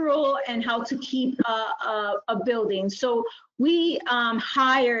architectural, and how to keep a building. So we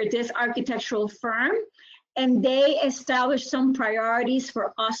hired this architectural firm, and they established some priorities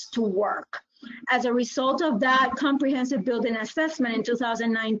for us to work. As a result of that comprehensive building assessment in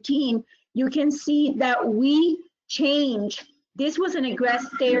 2019, you can see that we change. This was an egress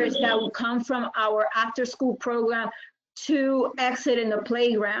stairs that would come from our after-school program to exit in the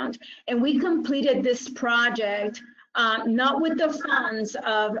playground. And we completed this project, not with the funds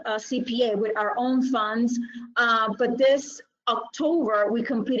of CPA, with our own funds, but this October, we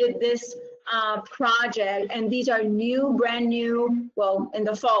completed this project, and these are brand new, well, in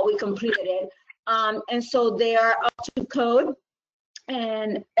the fall, we completed it. And so they are up to code,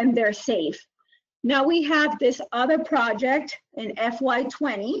 and they're safe. Now we have this other project in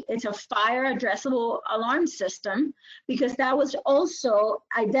FY20. It's a fire addressable alarm system, because that was also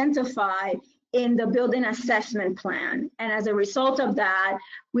identified in the building assessment plan. And as a result of that,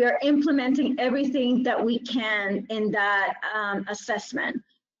 we are implementing everything that we can in that assessment.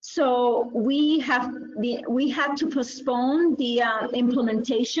 So we had to postpone the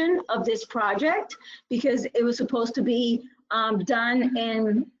implementation of this project, because it was supposed to be done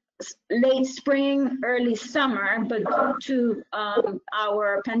in late spring, early summer, but due to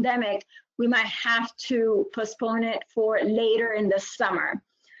our pandemic, we might have to postpone it for later in the summer.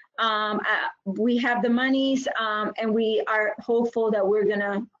 We have the monies, and we are hopeful that we're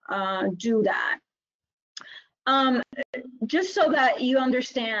gonna do that. Just so that you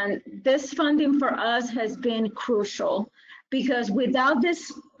understand, this funding for us has been crucial, because without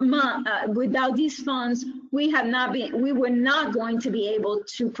these funds, we were not going to be able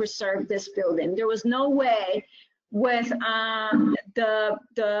to preserve this building. There was no way, with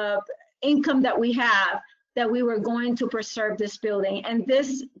the income that we have, that we were going to preserve this building. And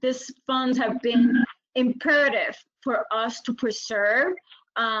this funds have been imperative for us to preserve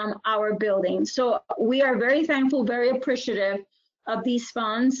our building. So we are very thankful, very appreciative of these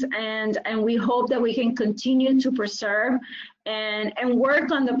funds, and we hope that we can continue to preserve and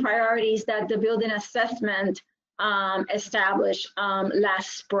work on the priorities that the building assessment established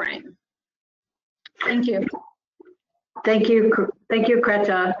last spring. Thank you. Thank you,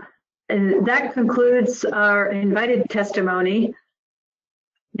 Greta. And that concludes our invited testimony.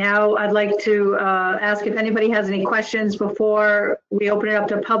 Now I'd like to ask if anybody has any questions before we open it up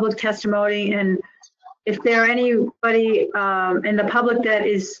to public testimony. And if there are anybody in the public that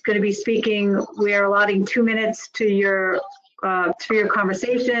is going to be speaking, we are allotting 2 minutes to your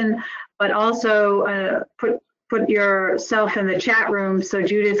conversation, but also put yourself in the chat room so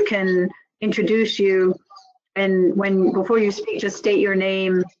Judith can introduce you. And before you speak, just state your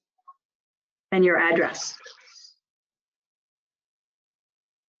name and your address.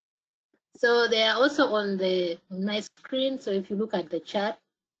 So they are also on my screen. So if you look at the chat,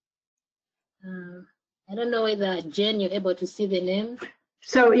 I don't know whether Jen, you're able to see the name.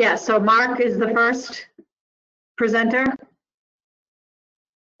 So yeah, so Mark is the first presenter.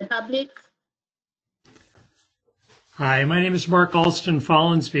 The public. Hi, my name is Mark Alston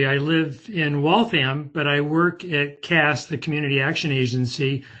Follensby. I live in Waltham, but I work at CAST, the Community Action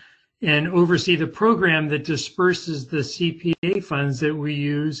Agency, and oversee the program that disperses the CPA funds that we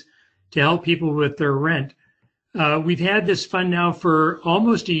use to help people with their rent. We've had this fund now for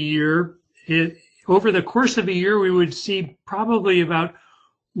almost a year. Over the course of a year, we would see probably about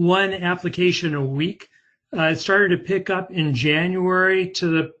one application a week. It started to pick up in January to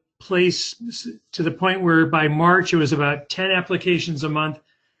the point where by March it was about 10 applications a month.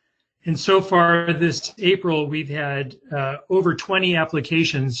 And so far this April, we've had over 20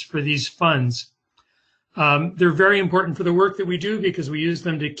 applications for these funds. They're very important for the work that we do because we use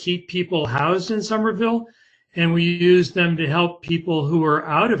them to keep people housed in Somerville, and we use them to help people who are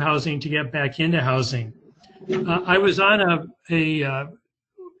out of housing to get back into housing. I was on a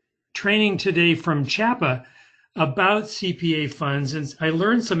training today from CHAPA about CPA funds, and I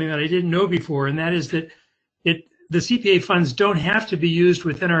learned something that I didn't know before, and that is that the CPA funds don't have to be used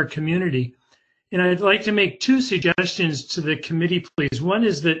within our community. And I'd like to make two suggestions to the committee, please. One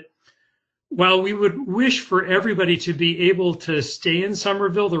is that while we would wish for everybody to be able to stay in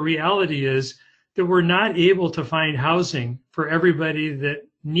Somerville, the reality is that we're not able to find housing for everybody that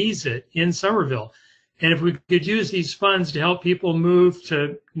needs it in Somerville. And if we could use these funds to help people move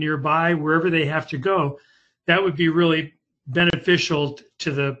to nearby, wherever they have to go, that would be really beneficial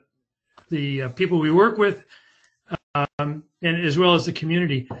to the people we work with, and as well as the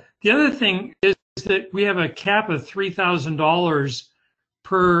community. The other thing is that we have a cap of $3,000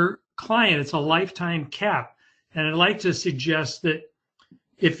 per client. It's a lifetime cap. And I'd like to suggest that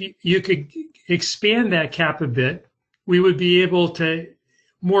if you could expand that cap a bit, we would be able to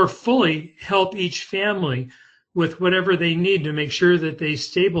more fully help each family with whatever they need to make sure that they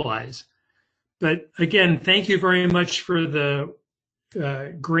stabilize. But again, thank you very much for the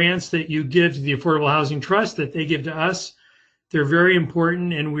grants that you give to the Affordable Housing Trust, that they give to us. They're very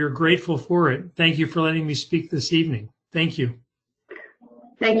important, and we're grateful for it. Thank you for letting me speak this evening. Thank you.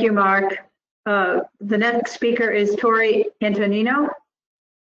 Thank you, Mark. The next speaker is Tori Antonino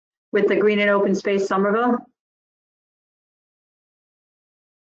with the Green and Open Space Somerville.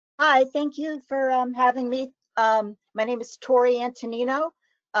 Hi, thank you for having me. My name is Tori Antonino.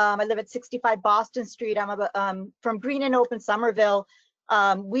 I live at 65 Boston Street. I'm from Green and Open Somerville.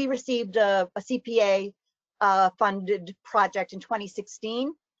 We received a CPA funded project in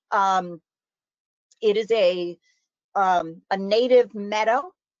 2016. It is a native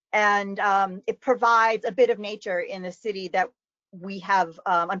meadow, and it provides a bit of nature in the city that we have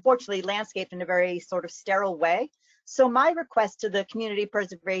unfortunately landscaped in a very sort of sterile way. So my request to the Community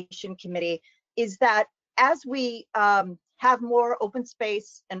Preservation Committee is that as we have more open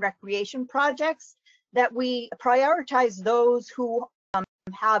space and recreation projects, that we prioritize those who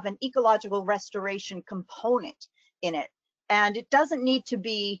have an ecological restoration component in it. And it doesn't need to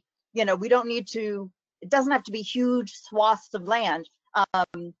be, it doesn't have to be huge swaths of land.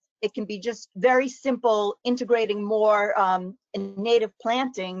 It can be just very simple, integrating more native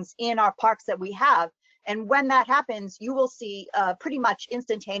plantings in our parks that we have. And when that happens, you will see pretty much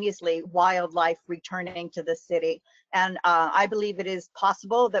instantaneously wildlife returning to the city. And I believe it is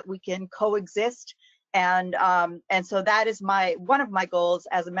possible that we can coexist. And so that is one of my goals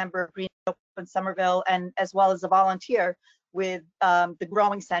as a member of Green Open Somerville, and as well as a volunteer with the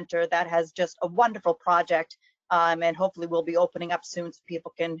Growing Center that has just a wonderful project. And hopefully we'll be opening up soon so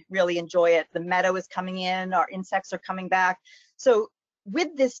people can really enjoy it. The meadow is coming in, our insects are coming back. So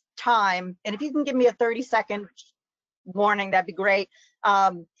with this time, and if you can give me a 30-second warning, that'd be great.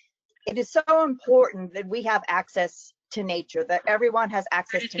 It is so important that we have access to nature, that everyone has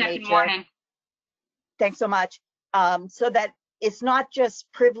access to nature. Warning. Thanks so much. So that it's not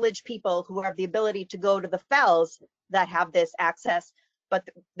just privileged people who have the ability to go to the fells that have this access, but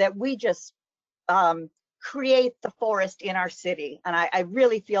that we just create the forest in our city. And I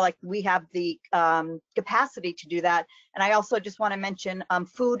really feel like we have the capacity to do that. And I also just want to mention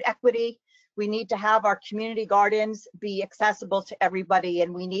food equity. We need to have our community gardens be accessible to everybody,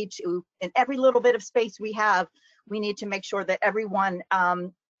 and we need to, in every little bit of space we have, we need to make sure that everyone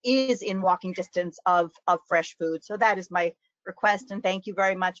is in walking distance of fresh food. So that is my request, and thank you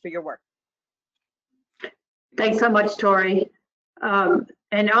very much for your work. Thanks so much, Tori.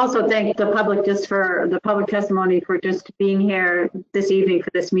 And also thank the public just for the public testimony for just being here this evening for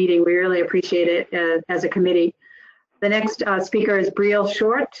this meeting. We really appreciate it as a committee. The next speaker is Brielle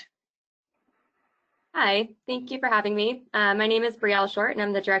Short. Hi, thank you for having me. My name is Brielle Short, and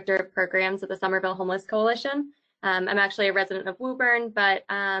I'm the Director of Programs at the Somerville Homeless Coalition. I'm actually a resident of Woburn, but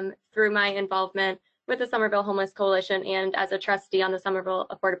through my involvement with the Somerville Homeless Coalition and as a trustee on the Somerville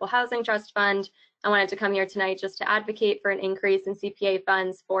Affordable Housing Trust Fund. I wanted to come here tonight just to advocate for an increase in CPA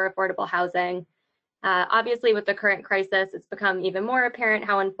funds for affordable housing. Obviously, with the current crisis, it's become even more apparent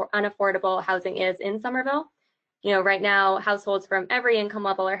how unaffordable housing is in Somerville. You know, right now, households from every income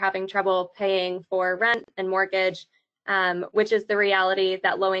level are having trouble paying for rent and mortgage, which is the reality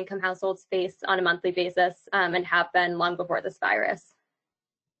that low-income households face on a monthly basis and have been long before this virus.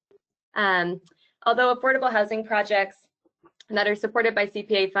 Although affordable housing projects that are supported by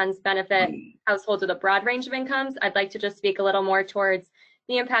CPA funds benefit households with a broad range of incomes, I'd like to just speak a little more towards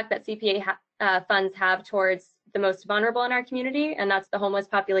the impact that CPA funds have towards the most vulnerable in our community, and that's the homeless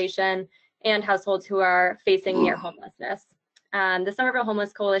population and households who are facing near homelessness. The Somerville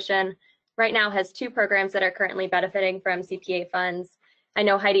Homeless Coalition right now has 2 programs that are currently benefiting from CPA funds. I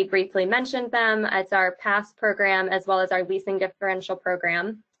know Heidi briefly mentioned them. It's our PASS program as well as our leasing differential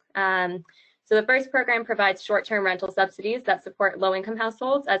program. So the first program provides short-term rental subsidies that support low-income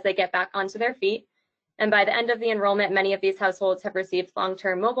households as they get back onto their feet. And by the end of the enrollment, many of these households have received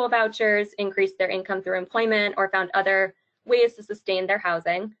long-term mobile vouchers, increased their income through employment, or found other ways to sustain their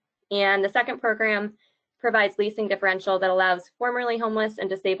housing. And the second program provides leasing differential that allows formerly homeless and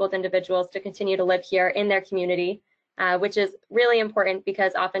disabled individuals to continue to live here in their community, which is really important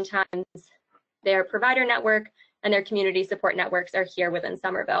because oftentimes their provider network and their community support networks are here within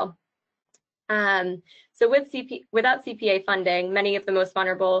Somerville. So without CPA funding, many of the most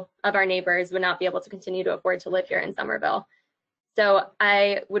vulnerable of our neighbors would not be able to continue to afford to live here in Somerville. So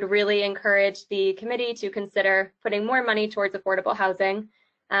I would really encourage the committee to consider putting more money towards affordable housing,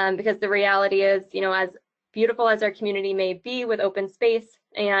 because the reality is, you know, as beautiful as our community may be with open space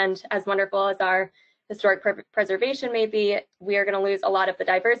and as wonderful as our historic preservation may be, we are going to lose a lot of the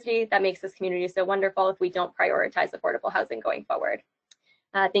diversity that makes this community so wonderful if we don't prioritize affordable housing going forward.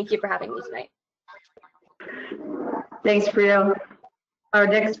 Thank you for having me tonight. Thanks, Priya. Our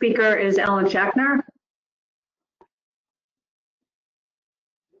next speaker is Ellen Schackner.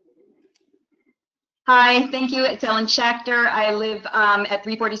 Hi, thank you. It's Ellen Schachter. I live at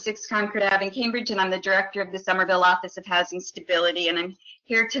 346 Concord Ave in Cambridge, and I'm the director of the Somerville Office of Housing Stability. And I'm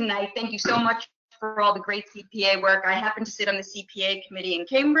here tonight. Thank you so much for all the great CPA work. I happen to sit on the CPA committee in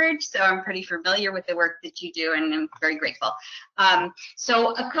Cambridge, so I'm pretty familiar with the work that you do, and I'm very grateful.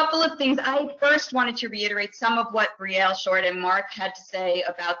 So a couple of things. I first wanted to reiterate some of what Brielle Short and Mark had to say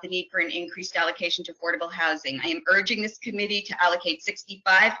about the need for an increased allocation to affordable housing. I am urging this committee to allocate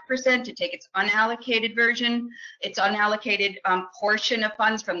 65%, to take its unallocated version, its unallocated portion of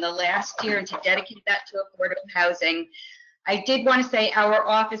funds from the last year, and to dedicate that to affordable housing. I did want to say our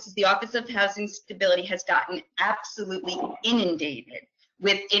office, the Office of Housing Stability, has gotten absolutely inundated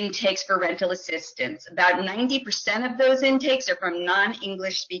with intakes for rental assistance. About 90% of those intakes are from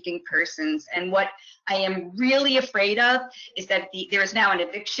non-English speaking persons. And what I am really afraid of is that there is now an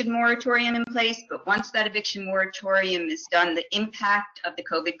eviction moratorium in place, but once that eviction moratorium is done, the impact of the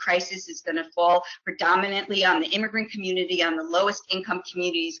COVID crisis is going to fall predominantly on the immigrant community, on the lowest income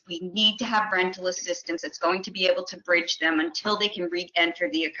communities. We need to have rental assistance that's going to be able to bridge them until they can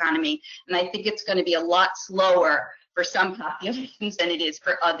re-enter the economy. And I think it's going to be a lot slower for some populations than it is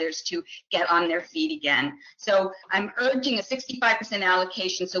for others to get on their feet again. So I'm urging a 65%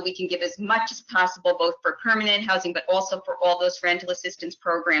 allocation so we can give as much as possible, both for permanent housing, but also for all those rental assistance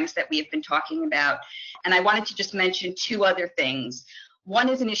programs that we have been talking about. And I wanted to just mention 2 other things. One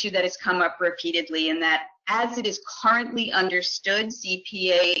is an issue that has come up repeatedly, in that as it is currently understood,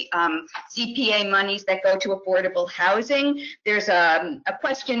 CPA monies that go to affordable housing, there's a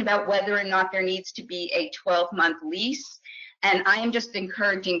question about whether or not there needs to be a 12-month lease. And I am just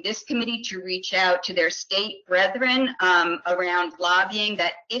encouraging this committee to reach out to their state brethren around lobbying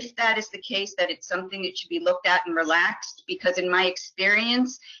that if that is the case, that it's something that should be looked at and relaxed, because in my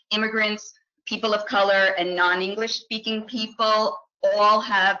experience, immigrants, people of color, and non-English speaking people all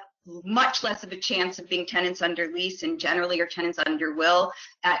have much less of a chance of being tenants under lease and generally are tenants under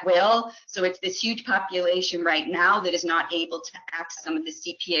at will. So it's this huge population right now that is not able to access some of the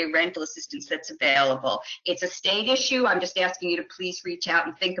CPA rental assistance that's available. It's a state issue. I'm just asking you to please reach out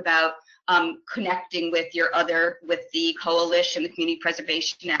and think about connecting with with the coalition, the Community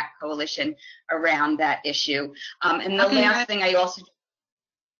Preservation Act coalition, around that issue. And the last thing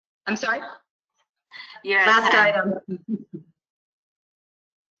I'm sorry? Yeah. Last item.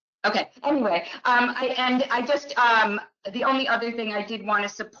 Okay. Anyway, I The only other thing I did want to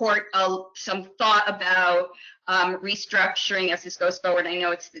support some thought about restructuring as this goes forward. I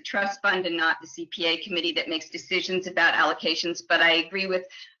know it's the trust fund and not the CPA committee that makes decisions about allocations, but I agree with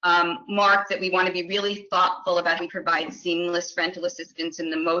Mark that we want to be really thoughtful about how we provide seamless rental assistance in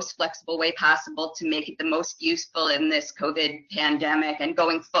the most flexible way possible to make it the most useful in this COVID pandemic and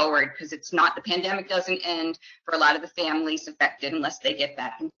going forward, because it's not, the pandemic doesn't end for a lot of the families affected unless they get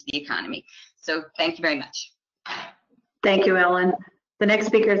back into the economy. So thank you very much. Thank you, Ellen. The next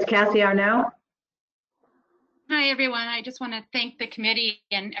speaker is Cassie Arnau. Hi, everyone. I just want to thank the committee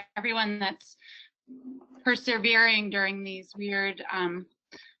and everyone that's persevering during these weird,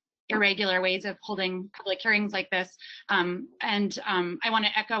 irregular ways of holding public hearings like this. I want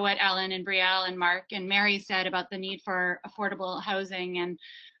to echo what Ellen and Brielle and Mark and Mary said about the need for affordable housing. And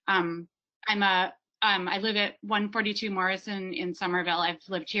I live at 142 Morrison in Somerville. I've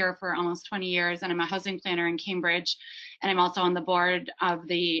lived here for almost 20 years, and I'm a housing planner in Cambridge. And I'm also on the board of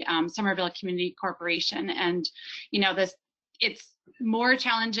the Somerville Community Corporation. And, you know, it's more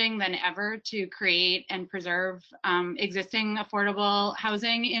challenging than ever to create and preserve existing affordable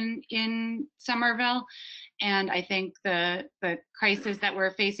housing in Somerville. And I think the crisis that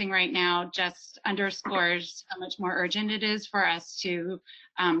we're facing right now just underscores how much more urgent it is for us to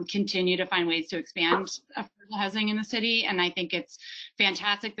continue to find ways to expand affordable housing in the city. And I think it's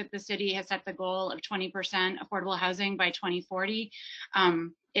fantastic that the city has set the goal of 20% affordable housing by 2040.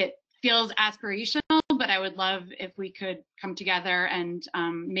 It feels aspirational, but I would love if we could come together and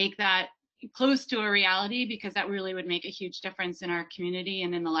make that close to a reality, because that really would make a huge difference in our community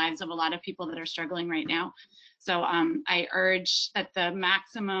and in the lives of a lot of people that are struggling right now. So I urge that the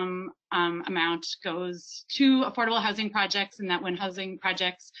maximum amount goes to affordable housing projects, and that when housing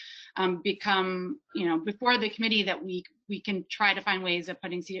projects become, you know, before the committee, that we can try to find ways of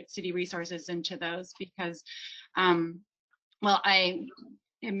putting city resources into those, because, well, I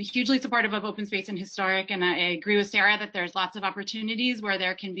am hugely supportive of open space and historic, and I agree with Sarah that there's lots of opportunities where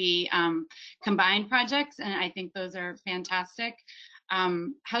there can be combined projects, and I think those are fantastic.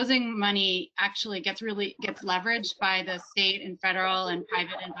 Housing money actually gets leveraged by the state and federal and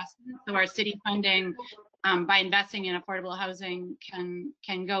private investment. So our city funding by investing in affordable housing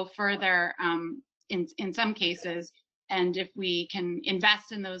can go further in some cases. And if we can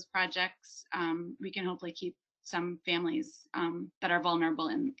invest in those projects, we can hopefully keep some families that are vulnerable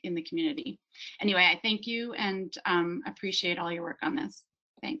in the community. Anyway, I thank you and appreciate all your work on this.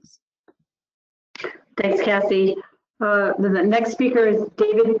 Thanks. Thanks, Cassie. The next speaker is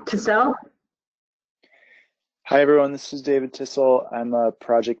David Tissell. Hi, everyone. This is David Tissell. I'm a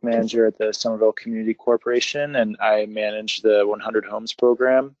project manager at the Somerville Community Corporation, and I manage the 100 Homes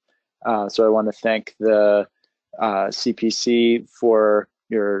program. So I want to thank the CPC for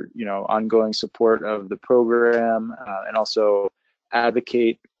your ongoing support of the program, and also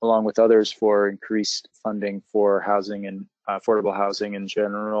advocate along with others for increased funding for housing and affordable housing in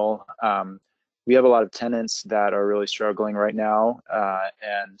general. We have a lot of tenants that are really struggling right now,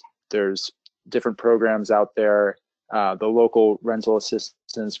 and there's different programs out there. The local rental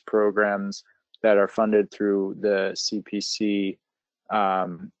assistance programs that are funded through the CPC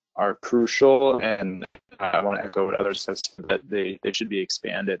are crucial, and I want to echo what others have said, that they should be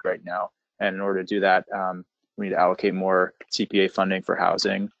expanded right now. And in order to do that, we need to allocate more CPA funding for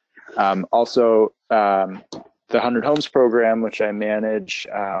housing. Also, the 100 Homes program, which I manage,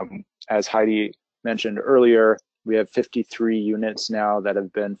 as Heidi mentioned earlier, we have 53 units now that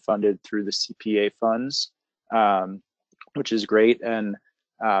have been funded through the CPA funds, which is great. And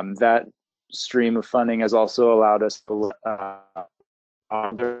that stream of funding has also allowed us to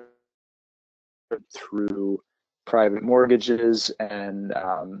through private mortgages and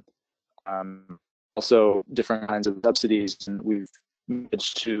also different kinds of subsidies. And we've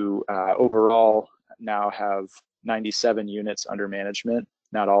managed to overall now have 97 units under management.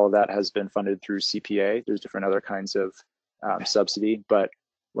 Not all of that has been funded through CPA. There's different other kinds of subsidy, but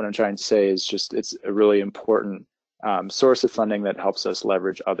what I'm trying to say is just it's a really important source of funding that helps us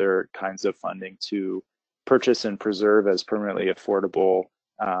leverage other kinds of funding to purchase and preserve as permanently affordable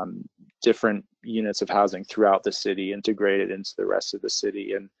different units of housing throughout the city, integrated into the rest of the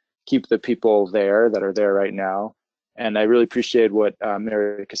city, and keep the people there that are there right now. And I really appreciate what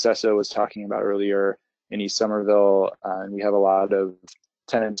Mary Casesso was talking about earlier in East Somerville, and we have a lot of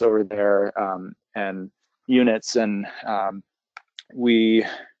tenants over there and units, and when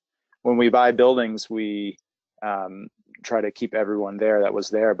we buy buildings, we try to keep everyone there that was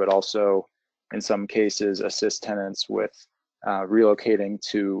there, but also in some cases assist tenants with relocating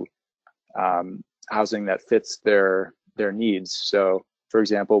to housing that fits their needs. So for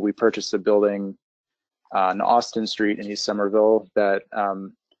example, we purchased a building on Austin Street in East Somerville that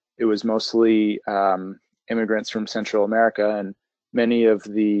it was mostly immigrants from Central America, and many of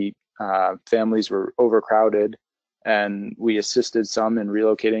the families were overcrowded, and we assisted some in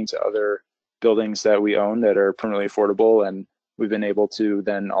relocating to other buildings that we own that are permanently affordable, and we've been able to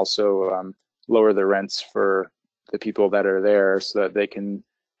then also lower the rents for the people that are there so that they can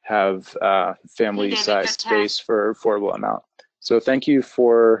have family-sized space for affordable amount. So thank you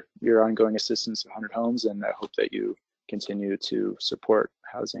for your ongoing assistance of 100 Homes, and I hope that you continue to support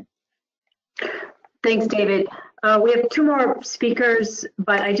housing. Thanks, David. We have 2 more speakers,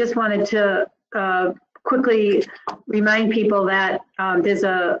 but I just wanted to quickly remind people that there's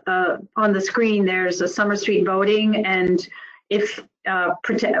on the screen, there's a Summer Street voting, and if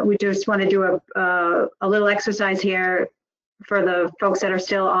we just want to do a little exercise here for the folks that are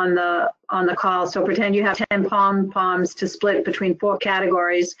still on the call. So pretend you have 10 pom-poms to split between 4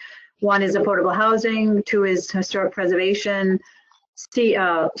 categories. 1 is affordable housing, 2 is historic preservation,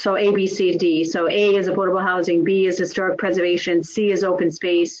 so A, B, C, D. So A is affordable housing, B is historic preservation, C is open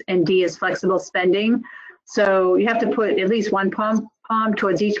space, and D is flexible spending. So you have to put at least 1 pom-pom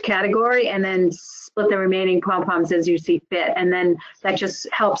towards each category and then split the remaining pom-poms as you see fit. And then that just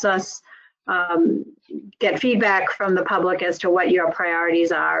helps us get feedback from the public as to what your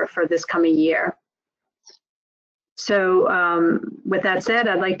priorities are for this coming year. So with that said,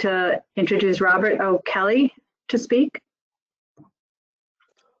 I'd like to introduce Robert O'Kelly to speak.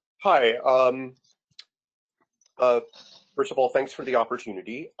 Hi. First of all, thanks for the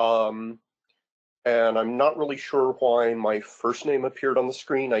opportunity. And I'm not really sure why my first name appeared on the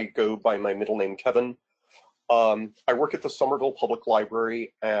screen. I go by my middle name, Kevin. I work at the Somerville Public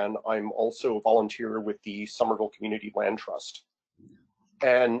Library, and I'm also a volunteer with the Somerville Community Land Trust.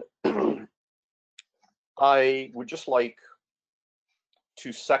 And I would just like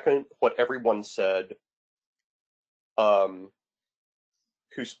to second what everyone said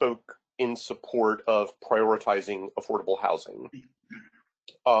who spoke in support of prioritizing affordable housing.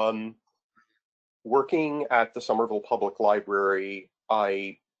 Working at the Somerville Public Library,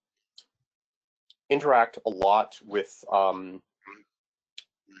 I interact a lot with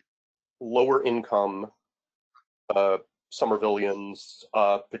lower income Somervillians,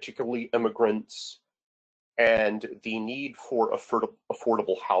 particularly immigrants, and the need for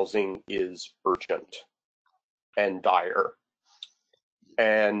affordable housing is urgent and dire.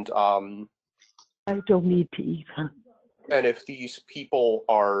 And I don't need to eat, huh? And if these people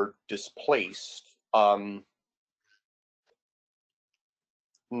are displaced,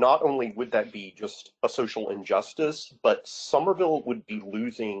 not only would that be just a social injustice, but Somerville would be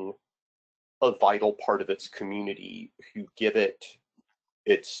losing a vital part of its community who give it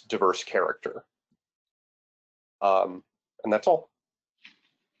its diverse character. And that's all.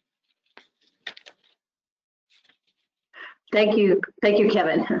 Thank you,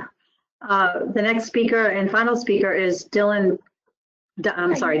 Kevin. The next speaker and final speaker is Diane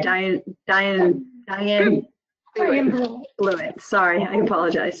Blewett. Sorry, I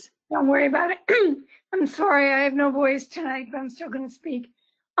apologize. Don't worry about it. I'm sorry, I have no voice tonight, but I'm still going to speak.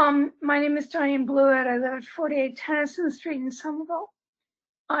 My name is Diane Blewett. I live at 48 Tennyson Street in Somerville.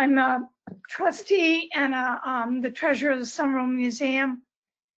 I'm a trustee and the treasurer of the Somerville Museum.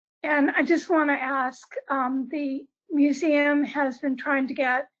 And I just want to ask, the museum has been trying to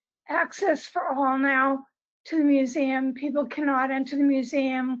get access for all now to the museum. People cannot enter the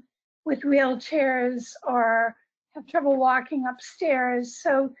museum with wheelchairs or have trouble walking upstairs.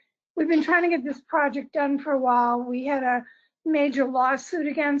 So we've been trying to get this project done for a while. We had a major lawsuit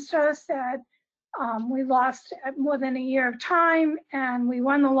against us that we lost at more than a year of time, and we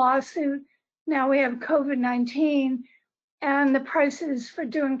won the lawsuit. Now we have COVID-19, and the prices for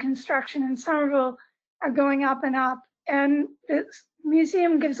doing construction in Somerville are going up and up. And the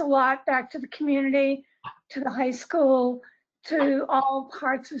museum gives a lot back to the community, to the high school, to all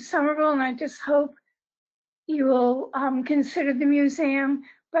parts of Somerville, and I just hope you will consider the museum.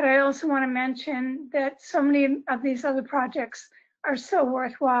 But I also want to mention that so many of these other projects are so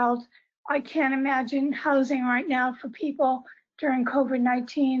worthwhile. I can't imagine housing right now for people during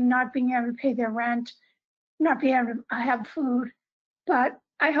COVID-19, not being able to pay their rent, not being able to have food. But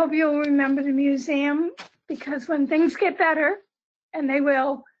I hope you'll remember the museum, because when things get better, and they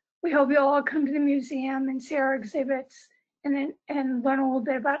will, we hope you'll all come to the museum and see our exhibits and learn a little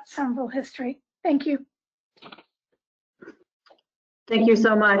bit about Somerville history. Thank you. Thank you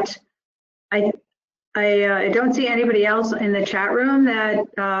so much. I don't see anybody else in the chat room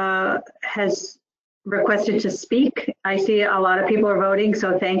that has requested to speak. I see a lot of people are voting,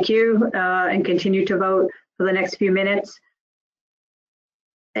 so thank you, and continue to vote for the next few minutes.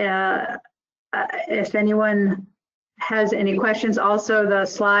 if anyone has any questions, also the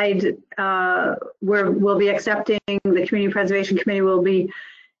slide we'll be accepting, the Community Preservation Committee will be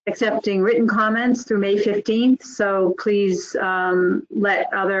accepting written comments through May 15th. So please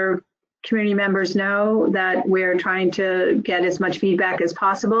let other community members know that we're trying to get as much feedback as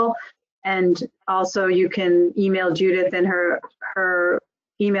possible. And also you can email Judith, and her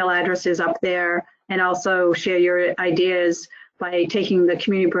email address is up there, and also share your ideas by taking the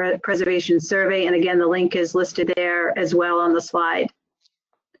community preservation survey. And again, the link is listed there as well on the slide.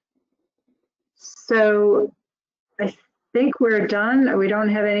 So I think we're done. We don't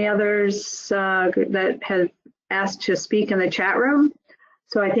have any others that have asked to speak in the chat room.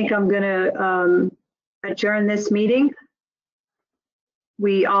 So I think I'm going to adjourn this meeting.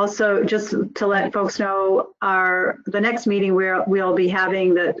 We also, just to let folks know, the next meeting we'll be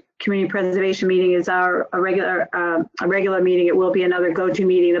having, the community preservation meeting, is a regular meeting. It will be another go-to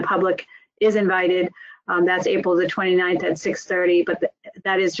meeting. The public is invited. That's April the 29th at 6:30, but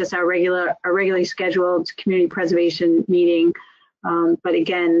that is just our regularly scheduled community preservation meeting. But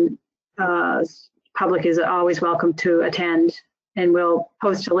again, public is always welcome to attend, and we'll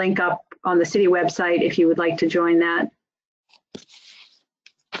post a link up on the city website if you would like to join that.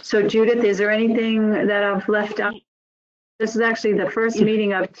 So Judith, is there anything that I've left out? This is actually the first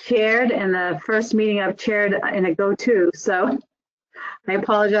meeting I've chaired, and the first meeting I've chaired in a go-to. So I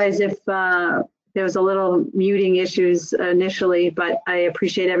apologize if there was a little muting issues initially, but I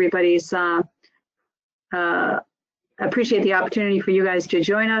appreciate everybody's, appreciate the opportunity for you guys to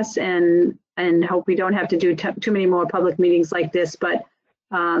join us, and hope we don't have to do too many more public meetings like this. But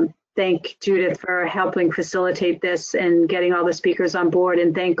thank Judith for helping facilitate this and getting all the speakers on board,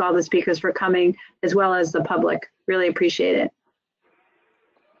 and thank all the speakers for coming, as well as the public. Really appreciate it.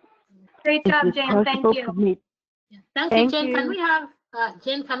 Great job, Jane. Thank you. Thank you, Jane. Can we have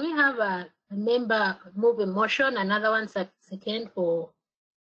Jane? Can we have a member move a motion? Another one second for.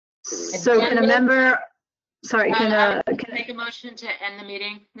 So can a member? Sorry, can make a motion to end the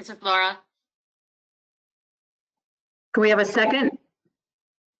meeting? This is Laura. Can we have a second?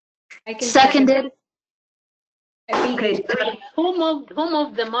 I can seconded. Okay. Who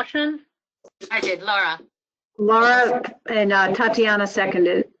moved the motion? I did, Laura. Laura and Tatiana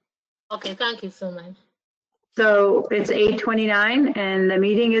seconded. Okay, thank you so much. So it's 8:29 and the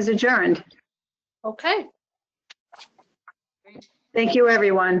meeting is adjourned. Okay. Thank you,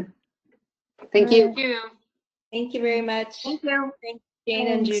 everyone. Thank you. Thank you. Thank you very much. Thank you. Thanks, Jane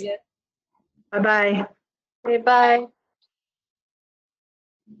and Judith. Bye-bye. Bye.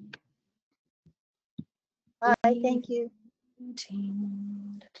 Bye, thank you.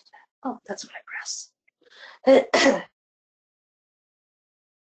 Oh, that's what I press.